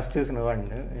 బట్ ఫస్ట్ చూసి no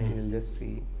and will just see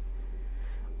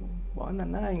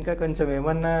బాగుందన్న ఇంకా కొంచెం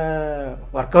ఏమన్నా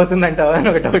వర్క్ అవుతుందంటావా అని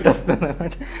ఒక డౌట్ వస్తుంది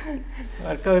అనమాట.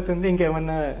 వర్క్ అవుతుంది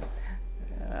ఇంకేమన్నా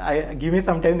గివ్ మీ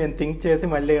సమ్ టైమ్, నేను థింక్ చేసి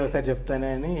మళ్ళీ ఒకసారి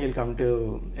చెప్తానని he'll come to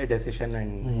A decision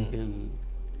and heal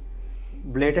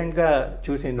బ్లేటెంట్గా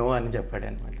చూసి నో అని చెప్పాడు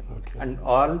అనమాట. And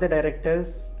all the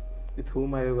directors with whom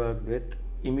I worked with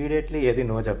immediately ఏది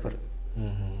నో చెప్పరు.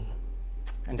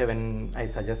 అంటే when I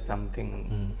suggest something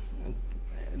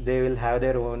they will have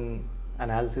their own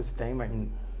analysis time and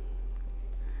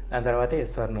దాని తర్వాత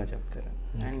yes are no చెప్తారు.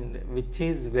 And which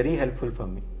is very helpful for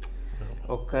me.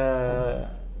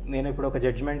 నేను ఇప్పుడు ఒక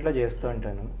జడ్జ్మెంట్లో చేస్తూ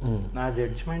ఉంటాను, నా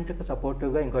జడ్జ్మెంట్కి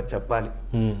సపోర్టివ్గా ఇంకోటి చెప్పాలి.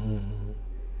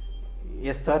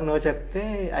 ఎస్ ఆర్ నో చెప్తే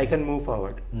ఐ కెన్ మూవ్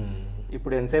ఫార్వర్డ్.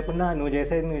 ఇప్పుడు ఎంతసేపు ఉన్నా నువ్వు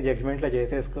చేసేది నీ జడ్జ్మెంట్లో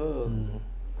చేసేసుకో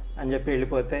అని చెప్పి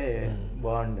వెళ్ళిపోతే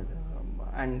బాగుండదు.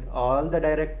 And all the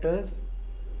directors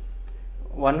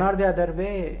one or the other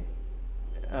way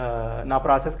నా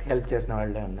ప్రాసెస్కి హెల్ప్ చేసిన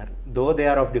వాళ్ళే ఉన్నారు, though they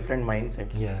are of different mind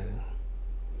sets.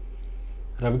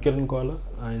 Ravikiran Kola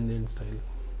ఆయన స్టైల్,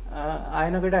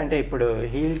 ఆయన కూడా అంటే ఇప్పుడు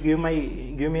హీల్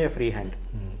గివ్ మీ ఏ ఫ్రీ హ్యాండ్,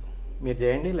 మీరు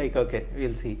చేయండి, like okay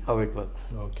will see how it works.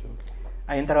 Okay okay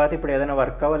అయిన తర్వాత ఇప్పుడు ఏదైనా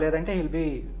work అవ్వలేదంటే will be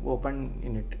open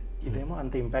in it. ఇదేమో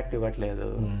అంత ఇంపాక్ట్ ఇవ్వట్లేదు,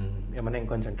 ఏమైనా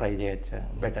ఇంకొంచెం ట్రై చేయొచ్చా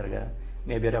బెటర్గా,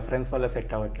 మేబీ రెఫరెన్స్ వల్ల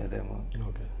సెట్ అవ్వట్లేదేమో,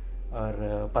 ఆర్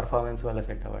పర్ఫార్మెన్స్ వల్ల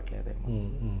set అవ్వట్లేదేమో.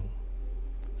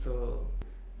 So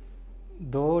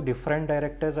though different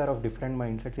directors are of different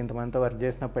mind sets, ఇంతమందితో work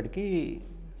చేసినప్పటికీ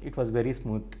it was very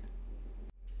smooth.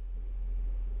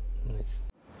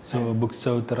 So books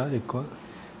చదువుతారా?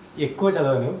 ఎక్కువ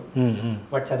చదవను,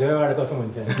 బట్ చదివేవాడి కోసం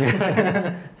ఉంచాను.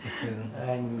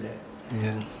 And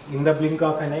in the blink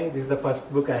of N I this the first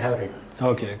book I have read.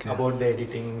 Okay okay. About the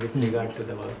editing with regard to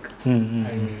the work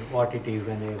and what it is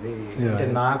అనేది. అంటే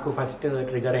నాకు first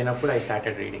trigger అయినప్పుడు I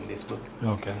started reading this book.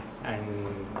 Okay. And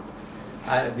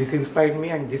this inspired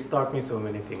me and this taught me so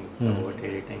many things about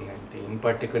editing. అంటే in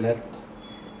particular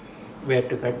where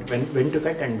to cut, when to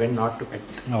cut and when not to cut.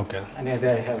 Okay. And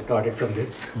I have taught it from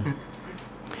this.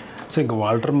 So ఇంకా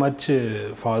Walter much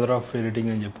father of editing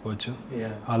అని చెప్పుకోవచ్చు.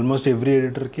 Almost every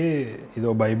ఎడిటర్కి ఇదో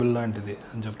Bible లాంటిది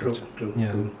అని చెప్పచ్చు.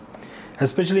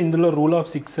 Especially ఇందులో rule of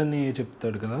 6 అని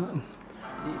చెప్తాడు కదా.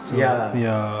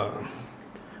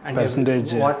 Percentage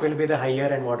what will be the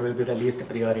higher and what will be the least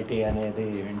priority అనేది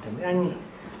ఉంటుంది. And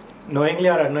knowingly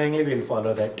or unknowingly we'll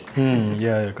follow that.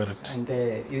 Correct. అంటే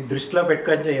ఇది దృష్టిలో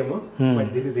పెట్టుకొని చేయము,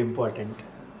 but this is important.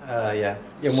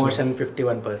 Emotion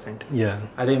 51%.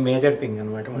 అదే మేజర్ థింగ్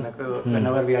అనమాట మనకు.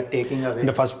 whenever we are taking away,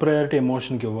 అంటే ఫస్ట్ ప్రయారిటీ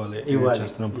ఎమోషన్కి ఇవ్వాలి.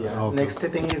 Next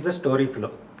thing is the story flow.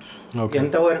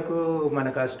 ఎంతవరకు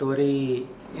మనకు ఆ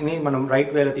స్టోరీని మనం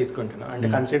రైట్ వేలో తీసుకుంటున్నాం అంటే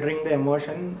కన్సిడరింగ్ ద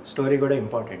ఎమోషన్, స్టోరీ కూడా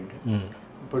ఇంపార్టెంట్.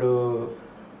 ఇప్పుడు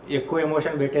ఎక్కువ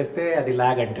ఎమోషన్ పెట్టేస్తే అది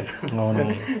లాగ్ అంటారు.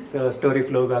 సో స్టోరీ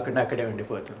ఫ్లో కాకుండా అక్కడే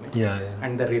ఉండిపోతుంది.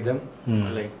 And the rhythm,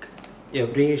 like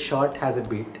every shot has a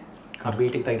beat, ఆ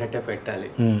బీట్కి తగినట్టే పెట్టాలి.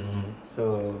 సో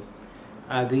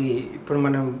అది ఇప్పుడు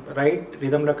మనం రైట్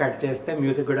రిథంలో కట్ చేస్తే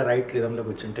మ్యూజిక్ కూడా రైట్ రిథంలో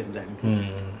కూర్చుంటుంది దానికి.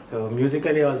 So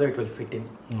musically also it will fit in.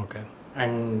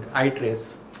 And I trace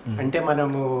అంటే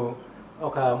మనము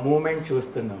ఒక మూమెంట్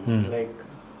చూస్తున్నాం, లైక్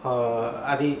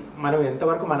అది మనం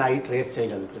ఎంతవరకు మన ఐ ట్రేస్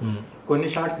చేయగలుగుతాం. కొన్ని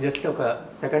షార్ట్స్ జస్ట్ ఒక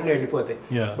సెకండ్ వెళ్ళిపోతాయి,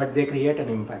 but they create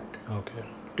an impact.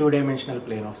 2-dimensional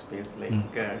plane of space,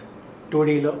 like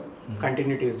 2Dలో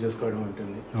continuities చూసుకోవడం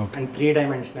ఉంటుంది, అండ్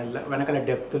 3-dimensional వెనకాల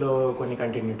డెప్త్లో కొన్ని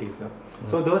continuities.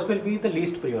 So those will be the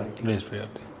least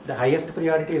priority. The highest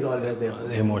priority is always the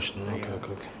emotion.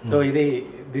 So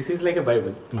this is like a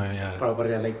Bible.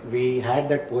 Properly, like we had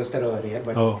that poster over here,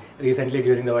 but recently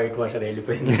during the whitewash they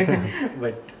eliminated.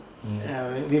 But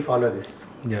we follow this.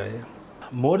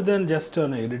 More than just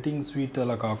an editing sweet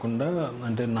అలా కాకుండా,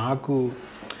 అంటే నాకు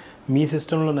మీ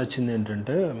సిస్టంలో నచ్చింది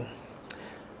ఏంటంటే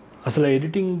అసలు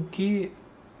ఎడిటింగ్కి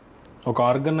ఒక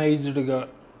ఆర్గనైజ్డ్గా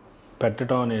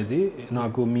పెట్టడం అనేది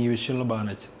నాకు మీ విషయంలో బాగా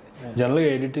నచ్చింది. జనరల్గా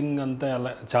ఎడిటింగ్ అంతా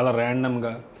చాలా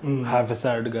ర్యాండమ్గా,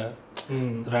 హ్యాఫెసాడ్గా,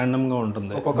 ర్యాండమ్గా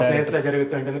ఉంటుంది.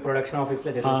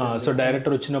 సో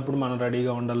డైరెక్టర్ వచ్చినప్పుడు మనం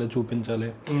రెడీగా ఉండాలి, చూపించాలి,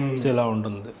 సో ఇలా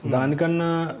ఉంటుంది. దానికన్నా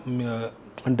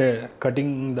అంటే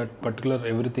cutting that particular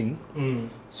everything.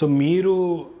 So మీరు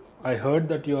I heard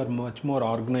that you are much more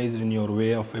organised in your way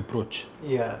of approach.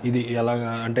 ఇది ఎలాగా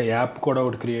అంటే యాప్ కూడా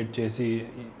ఒకటి క్రియేట్ చేసి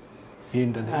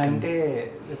ఏంటది అంటే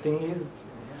థింగ్ ఈజ్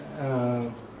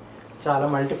చాలా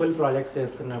మల్టిపుల్ ప్రాజెక్ట్స్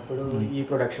చేస్తున్నప్పుడు ఈ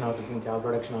ప్రొడక్షన్ ఆఫీస్ నుంచి ఆ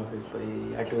ప్రొడక్షన్ ఆఫీస్ పోయి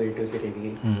అటు ఇటు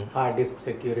తిరిగి హార్డ్ డిస్క్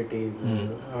సెక్యూరిటీస్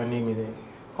అవన్నీ మీద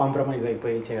కాంప్రమైజ్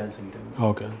అయిపోయి చేయాల్సి ఉంటుంది.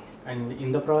 Okay. And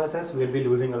in the process will be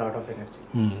losing a lot of energy.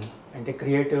 అంటే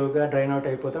క్రియేటివ్గా డ్రైన్ అవుట్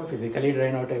అయిపోతాం, ఫిజికలీ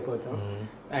డ్రైన్ అవుట్ అయిపోతాం,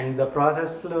 అండ్ ద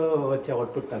ప్రాసెస్లో వచ్చే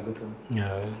అవుట్పుట్ తగ్గుతుంది.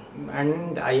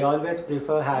 And I always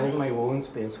prefer having my own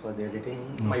space for the editing,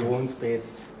 my own space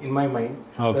in my mind,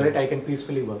 so that I can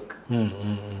peacefully work.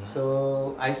 So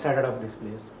I started off this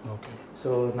place. So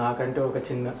నాకంటూ ఒక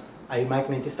చిన్న iMac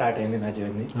నుంచి start అయింది నా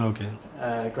journey.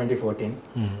 2014.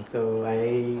 So I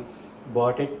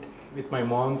bought it with my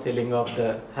mom selling off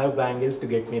her bangles to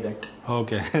get me that.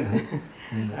 Okay.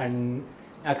 And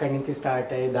అక్కడి నుంచి start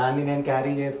అయ్యి దాన్ని నేను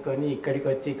క్యారీ చేసుకొని ఇక్కడికి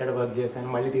వచ్చి ఇక్కడ వర్క్ చేశాను,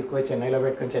 మళ్ళీ తీసుకొని చెన్నైలో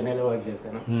పెట్టుకొని చెన్నైలో వర్క్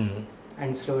చేశాను.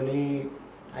 అండ్ స్లోలీ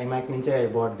iMac నుంచే I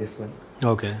bought this one.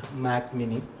 Okay. Mac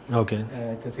Mini. Okay.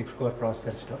 It's 6-core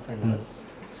processor stuff and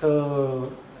so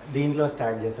దీంట్లో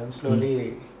స్టార్ట్ చేశాను. Slowly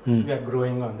we are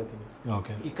growing on the things.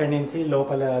 Okay. ఇక్కడ నుంచి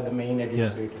లోపల ద మెయిన్ ఎడిట్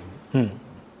స్పేస్ ఉంది.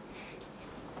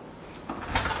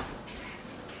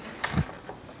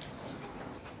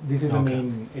 This is the main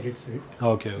edit suite.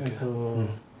 Okay. So,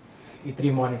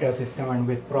 E3 monitor system and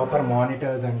with proper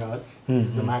monitors and all. This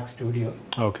is the Mac Studio.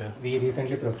 Okay. We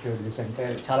recently procured this and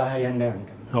chala high end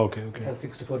ఉంటుంది. Okay. It has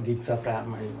 64 gigs of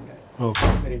RAM and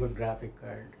very good graphic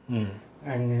card.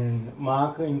 And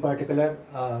Mark in particular,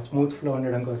 smooth flow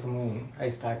ఉండడం కోసము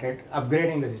I started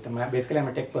upgrading the system. Basically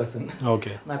I'm a tech person.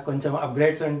 Okay. నాకు కొంచెం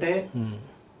upgrades అంటే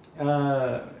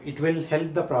it will help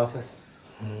the process.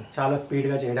 చాలా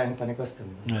స్పీడ్గా చేయడానికి పనికి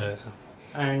వస్తుంది.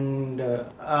 అండ్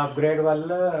ఆ అప్గ్రేడ్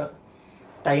వల్ల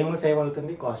టైం సేవ్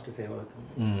అవుతుంది, కాస్ట్ సేవ్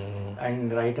అవుతుంది. And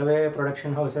right away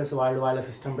production houses వాళ్ళు వాళ్ళ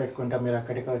సిస్టమ్ పెట్టుకుంటా మీరు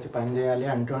అక్కడికి వచ్చి పని చేయాలి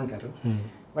అంటూ ఉంటారు.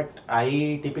 బట్ ఐ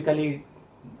టిపికలీ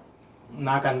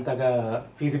నాకు అంతగా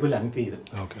ఫీజిబుల్ అనిపించదు.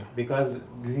 Because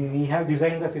we have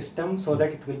design the system so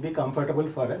that it will be comfortable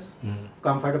for us,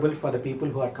 comfortable for the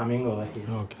people who are coming over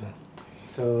here.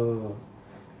 So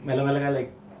మెల్లమెల్లగా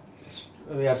like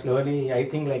we are slowly, I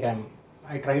think like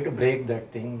I try to break that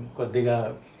thing, koddiga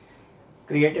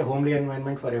create a homely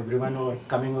environment for everyone who are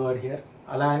coming over here.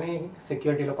 Ala ani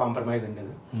security lo compromise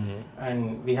undadu. And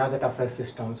we have the toughest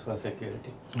systems for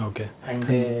security. Okay. And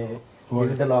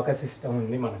this is the locker system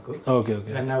ఉంది మనకు. Okay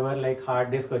okay. When ever like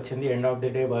hard disk వచ్చింది end of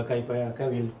the day work అయిపోయాక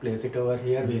will place it over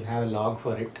here, will have a log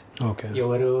for it. Okay.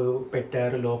 ఎవరు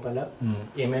పెట్టారు లోపల,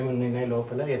 ఏమేమి ఉన్నాయి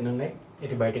లోపల, ఎన్ని ఉన్నాయి,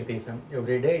 ఇది బయటకు తీసాం.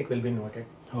 Every day it will be noted.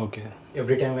 Okay.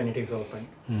 Every time when it is open.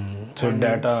 So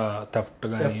data theft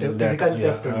గాని ఫిజికల్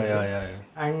థెఫ్ట్.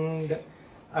 అండ్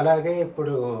అలాగే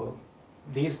ఇప్పుడు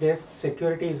these days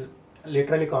security is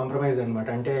literally compromise అనమాట.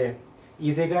 అంటే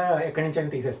ఈజీగా ఎక్కడి నుంచి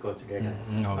అయినా తీసేసుకోవచ్చు data,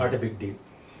 not a big deal.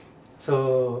 So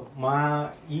మా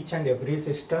each and every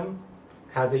system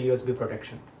has a USB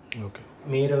protection. Okay.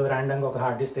 మీరు ర్యాండమ్గా ఒక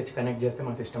హార్డ్ డిస్క్ తెచ్చి కనెక్ట్ చేస్తే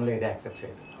మా సిస్టంలో ఏది యాక్సెప్ట్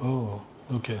చేయదు.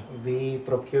 Okay. We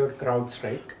procured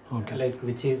CrowdStrike, like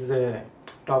which is a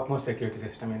topmost security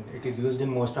system, and it is used in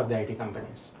most of the IT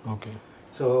companies. Okay.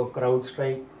 So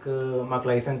CrowdStrike మాకు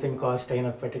లైసెన్సింగ్ కాస్ట్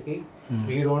అయినప్పటికీ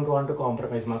we don't want to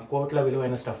compromise. మాకు కోట్ల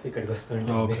విలువైన stuff ఇక్కడికి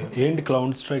వస్తుంది. ఏంటి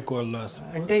cloud strike వల్ల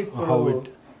అంటే ఇప్పుడు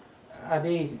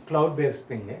అది cloud based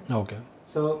thing. Okay.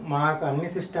 So మాకు అన్ని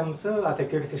సిస్టమ్స్ ఆ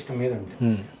సెక్యూరిటీ సిస్టమ్ మీద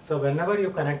ఉంటాయి. So when ever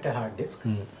you connect a hard disk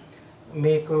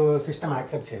మీకు సిస్టమ్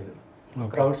యాక్సెప్ట్ చేయదు.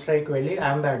 CrowdStrike వెళ్ళి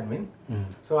I'm the admin,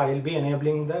 so I will be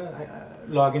enabling the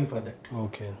login for that.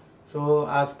 Okay. So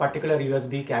ఆ particular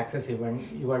యూఎస్బీకి access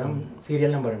ఇవ్వడం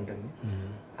సీరియల్ నెంబర్ ఉంటుంది.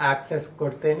 Access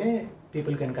కొడితేనే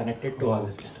people can connected to all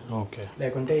the system. Okay.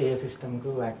 లేకుంటే ఏ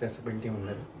సిస్టమ్కు accessibility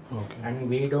ఉండదు. Okay. And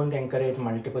we don't encourage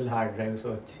multiple hard drives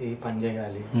వచ్చి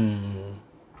పనిచేయాలి.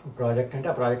 Project అంటే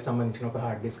ఆ ప్రాజెక్ట్ సంబంధించిన ఒక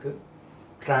హార్డ్ డిస్క్,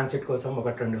 ట్రాన్సిట్ కోసం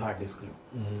 1-2 హార్డ్ డిస్కులు,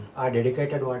 ఆ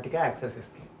డెడికేటెడ్ వాటికి యాక్సెస్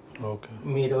ఇస్తాం. ఓకే.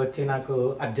 మీరు వచ్చి నాకు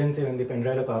అర్జెన్సీ ఉంది పెన్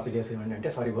డ్రైవ్లో కాపీ చేసి ఇవ్వండి అంటే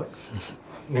సారీ బాస్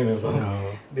మేము ఇవ్వం,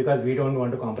 because we don't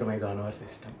want compromise on hour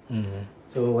system.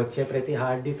 So వచ్చే ప్రతి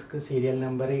hard disk serial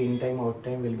number, in time out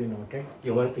time will be noted.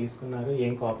 ఎవరు తీసుకున్నారు,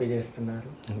 ఏం కాపీ చేస్తున్నారు,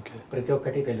 ప్రతి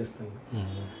ఒక్కటి తెలుస్తుంది.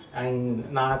 అండ్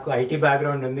నాకు ఐటీ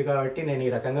బ్యాక్గ్రౌండ్ ఉంది కాబట్టి నేను ఈ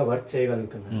రకంగా వర్క్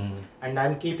చేయగలుగుతున్నాను. And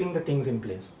I'm keeping the things in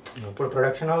place. ఇప్పుడు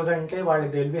ప్రొడక్షన్ హౌస్ అంటే వాళ్ళకి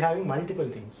they will be having multiple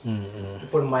things.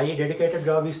 ఇప్పుడు my dedicated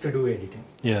job is to do editing.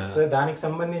 So దానికి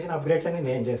సంబంధించిన అప్గ్రేడ్స్ అన్ని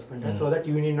నేను చేసుకుంటాను, so that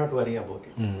you need not worry about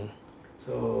it.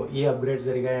 So ఈ అప్గ్రేడ్స్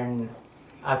జరిగాయి. అండ్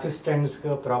అసిస్టెంట్స్కి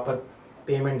ప్రాపర్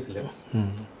పేమెంట్స్ లేవు.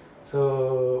 సో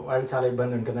వాళ్ళు చాలా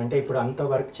ఇబ్బంది ఉంటుంది. అంటే ఇప్పుడు అంత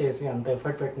వర్క్ చేసి అంత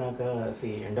ఎఫర్ట్ పెట్టినాక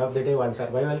ఎండ్ ఆఫ్ ది డే వాళ్ళ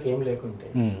సర్వైవల్కి ఏం లేకుంటే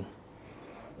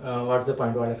వాట్స్ ద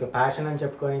పాయింట్. వాళ్ళకి ప్యాషన్ అని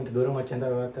చెప్పుకొని ఇంత దూరం వచ్చిన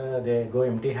తర్వాత దే గో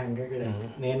ఎంటీ హ్యాండెడ్.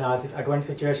 నేను అటువంటి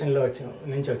సిచ్యువేషన్లో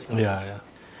నుంచి వచ్చిన.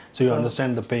 So you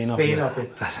understand the pain of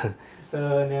it. So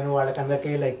నేను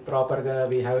వాళ్ళకందరికీ లైక్ ప్రాపర్గా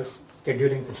వీ హ్యావ్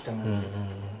స్కెడ్యూలింగ్ సిస్టమ్.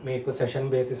 మీకు సెషన్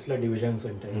బేసిస్లో డివిజన్స్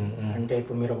ఉంటాయి. అంటే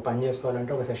ఇప్పుడు మీరు ఒక పని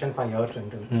చేసుకోవాలంటే ఒక సెషన్ 5 hours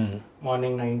ఉంటుంది.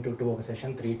 మార్నింగ్ 9 to 2 ఒక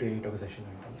సెషన్, 3 to 8 ఒక సెషన్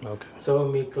ఉంటుంది. So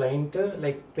me client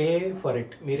like pay for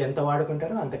it. మీరు ఎంత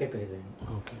వాడుకుంటారో అంతకే పే చేయండి.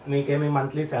 మీకేమి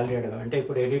మంత్లీ శాలరీ అడగ. అంటే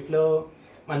ఇప్పుడు ఎడిట్లో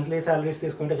మంత్లీ శాలరీస్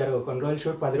తీసుకుంటే జరగవు. కొన్ని రోజులు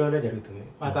షూట్ 10 రోజులే జరుగుతుంది.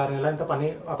 మాకు 6 నెలలంతా పని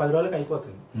ఆ 10 రోజులకి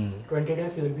అయిపోతుంది. 20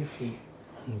 days you will be free.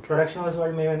 Production house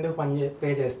వాళ్ళు మేము ఎందుకు పే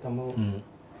చేస్తాము,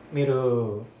 మీరు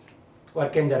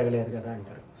వర్క్ ఏం జరగలేదు కదా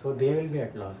అంటారు. So they will be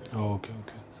at loss.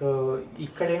 So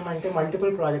ఇక్కడ ఏమంటే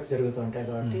మల్టిపుల్ ప్రాజెక్ట్స్ జరుగుతుంటాయి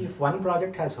కాబట్టి if one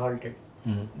project has halted,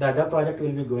 the other project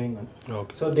will be going on.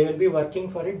 So they will be working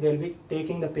for it, they will be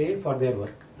taking the pay for their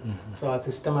work. So ఆ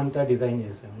system అంతా design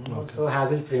చేసాము. So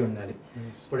hassle free ఉండాలి.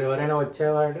 ఇప్పుడు ఎవరైనా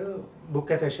వచ్చేవాడు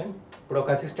book ఏ session. ఇప్పుడు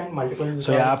ఒక assistant multiple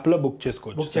యాప్లో బుక్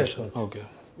చేసుకోవచ్చు.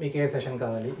 మీకు ఏ సెషన్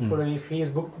కావాలి. ఇప్పుడు if he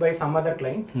is book by some other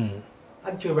client,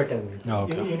 అది చూపెట్టదు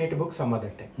మీరు unit book some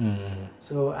other time.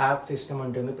 So app system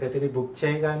ఉంటుంది. ప్రతిదీ బుక్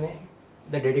చేయగానే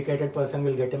the dedicated person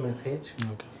will get a message.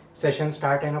 Session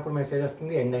start అయినప్పుడు మెసేజ్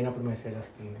వస్తుంది, ఎండ్ అయినప్పుడు మెసేజ్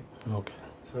వస్తుంది.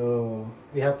 So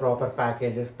we have proper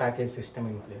package system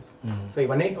in place. So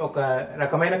ఇవన్నీ ఒక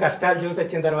రకమైన కష్టాలు చూసి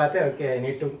వచ్చిన తర్వాత okay I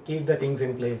need to keep the things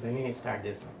in place అని స్టార్ట్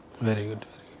చేస్తాం. Very good.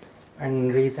 అండ్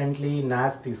రీసెంట్లీ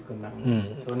నాస్ తీసుకున్నాం.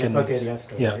 So network area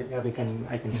story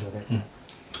I can show that.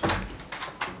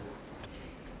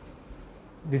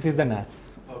 This is the నాస్.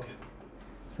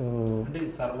 So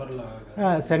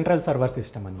central server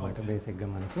system అనమాట బేసిక్గా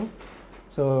మనకు.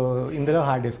 సో ఇందులో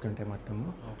హార్డ్ డిస్క్ ఉంటాయి మొత్తము.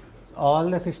 All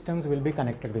the systems will be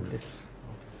connected with this.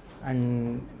 And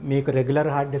మీకు regular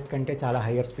hard disk అంటే చాలా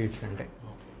హయ్యర్ స్పీడ్స్ ఉంటాయి.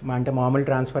 అంటే మామూలు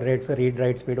transfer rates, read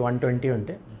write speed 120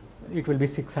 ఉంటే it will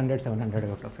be 600-700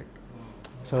 out of it.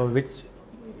 So which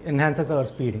enhances hour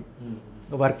speeding.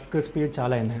 Work speed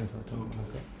చాలా enhance అవుతుంది.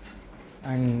 Okay.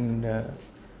 And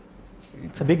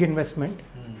it's a big investment,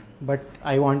 but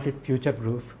I want it future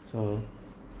proof. So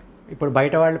ఇప్పుడు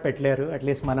బయట వాళ్ళు పెట్టలేరు.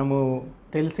 At least మనము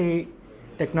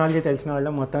technology తెలిసిన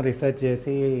వాళ్ళు మొత్తం రీసెర్చ్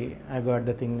చేసి I got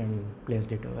the thing and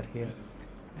placed it over here.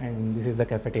 And this is the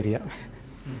cafeteria.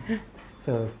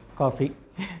 So coffee,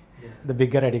 the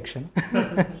bigger addiction.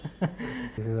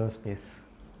 This is our space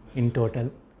in total.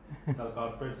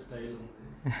 Corporate style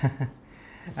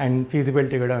and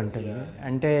feasibility కూడా ఉంటుంది.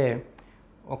 అంటే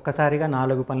ఒక్కసారిగా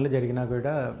 4 పనులు జరిగినా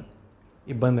కూడా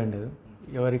ఇబ్బంది ఉండదు.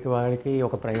 ఎవరికి వారికి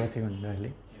ఒక ప్రైవసీ ఉండాలి,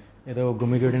 ఏదో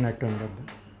గుమిగూడినట్టు ఉండద్దు.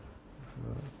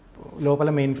 లోపల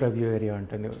మెయిన్ ప్రివ్యూ ఏరియా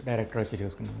ఉంటుంది, డైరెక్టర్ వచ్చి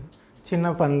చూసుకున్నాము. చిన్న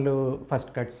పనులు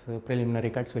first cuts,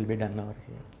 preliminary cuts will be done our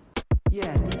here.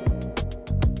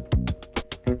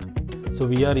 So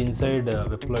we are inside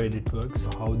Viplav edit works,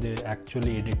 how they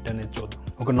actually edit అనేది చూద్దాం.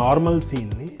 ఒక నార్మల్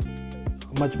సీన్ని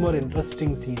మచ్ మోర్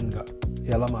ఇంట్రెస్టింగ్ సీన్గా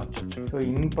ఎలా మార్చచ్చు? సో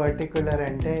ఇన్ పర్టిక్యులర్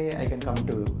అంటే I can come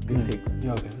to this sequence.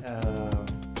 Okay,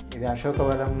 ఇది అశోక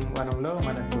వనంలో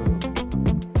మనకు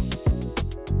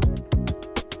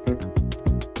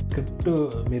script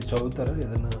మీరు చదువుతారా?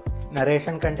 ఏదైనా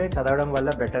నరేషన్ కంటే చదవడం వల్ల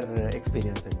బెటర్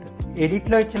ఎక్స్పీరియన్స్ ఉంటుంది.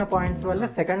 ఎడిట్లో ఇచ్చిన పాయింట్స్ వల్ల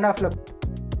సెకండ్ హాఫ్లో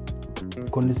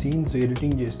కొన్ని సీన్స్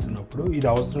ఎడిటింగ్ చేస్తున్నప్పుడు ఇది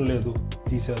అవసరం లేదు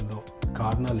తీసేద్దాం,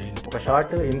 కారణాలు ఏంటి? ఒక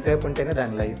షార్ట్ ఇన్సేపు ఉంటేనే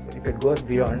దాని life, if it goes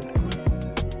beyond.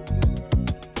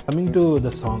 Coming to the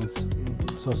songs,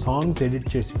 so songs edit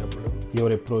చేసేటప్పుడు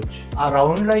యువర్ అప్రోచ్ ఆ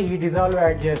రౌండ్లో ఈ డిజాల్వ్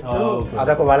యాడ్ చేస్తూ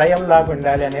అదొక వలయం లాగా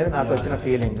ఉండాలి అనేది నాకు వచ్చిన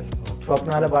ఫీలింగ్.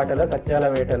 స్వప్నాల బాటలో, సత్యాల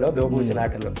వేటలో,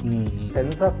 దోబూచులాటలో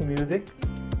sense of music,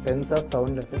 sense of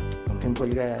sound effects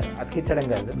సింపుల్గా అతికించడం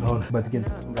కాదు,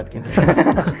 బతికించడం.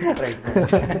 రైట్.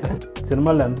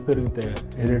 సినిమాలు ఎంత పెరిగితే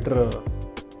ఎడిటర్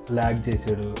ల్యాగ్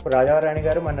చేసాడు. రాజారాణి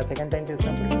గారు మన సెకండ్ టైం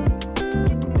చూసినప్పుడు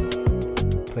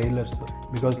ట్రైలర్స్,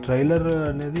 బికాస్ ట్రైలర్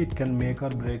అనేది it can make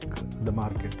or break the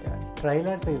market.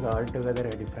 Trailers is all together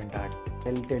a different art. I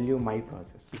will tell you my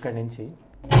process. ఇక్కడ నుంచి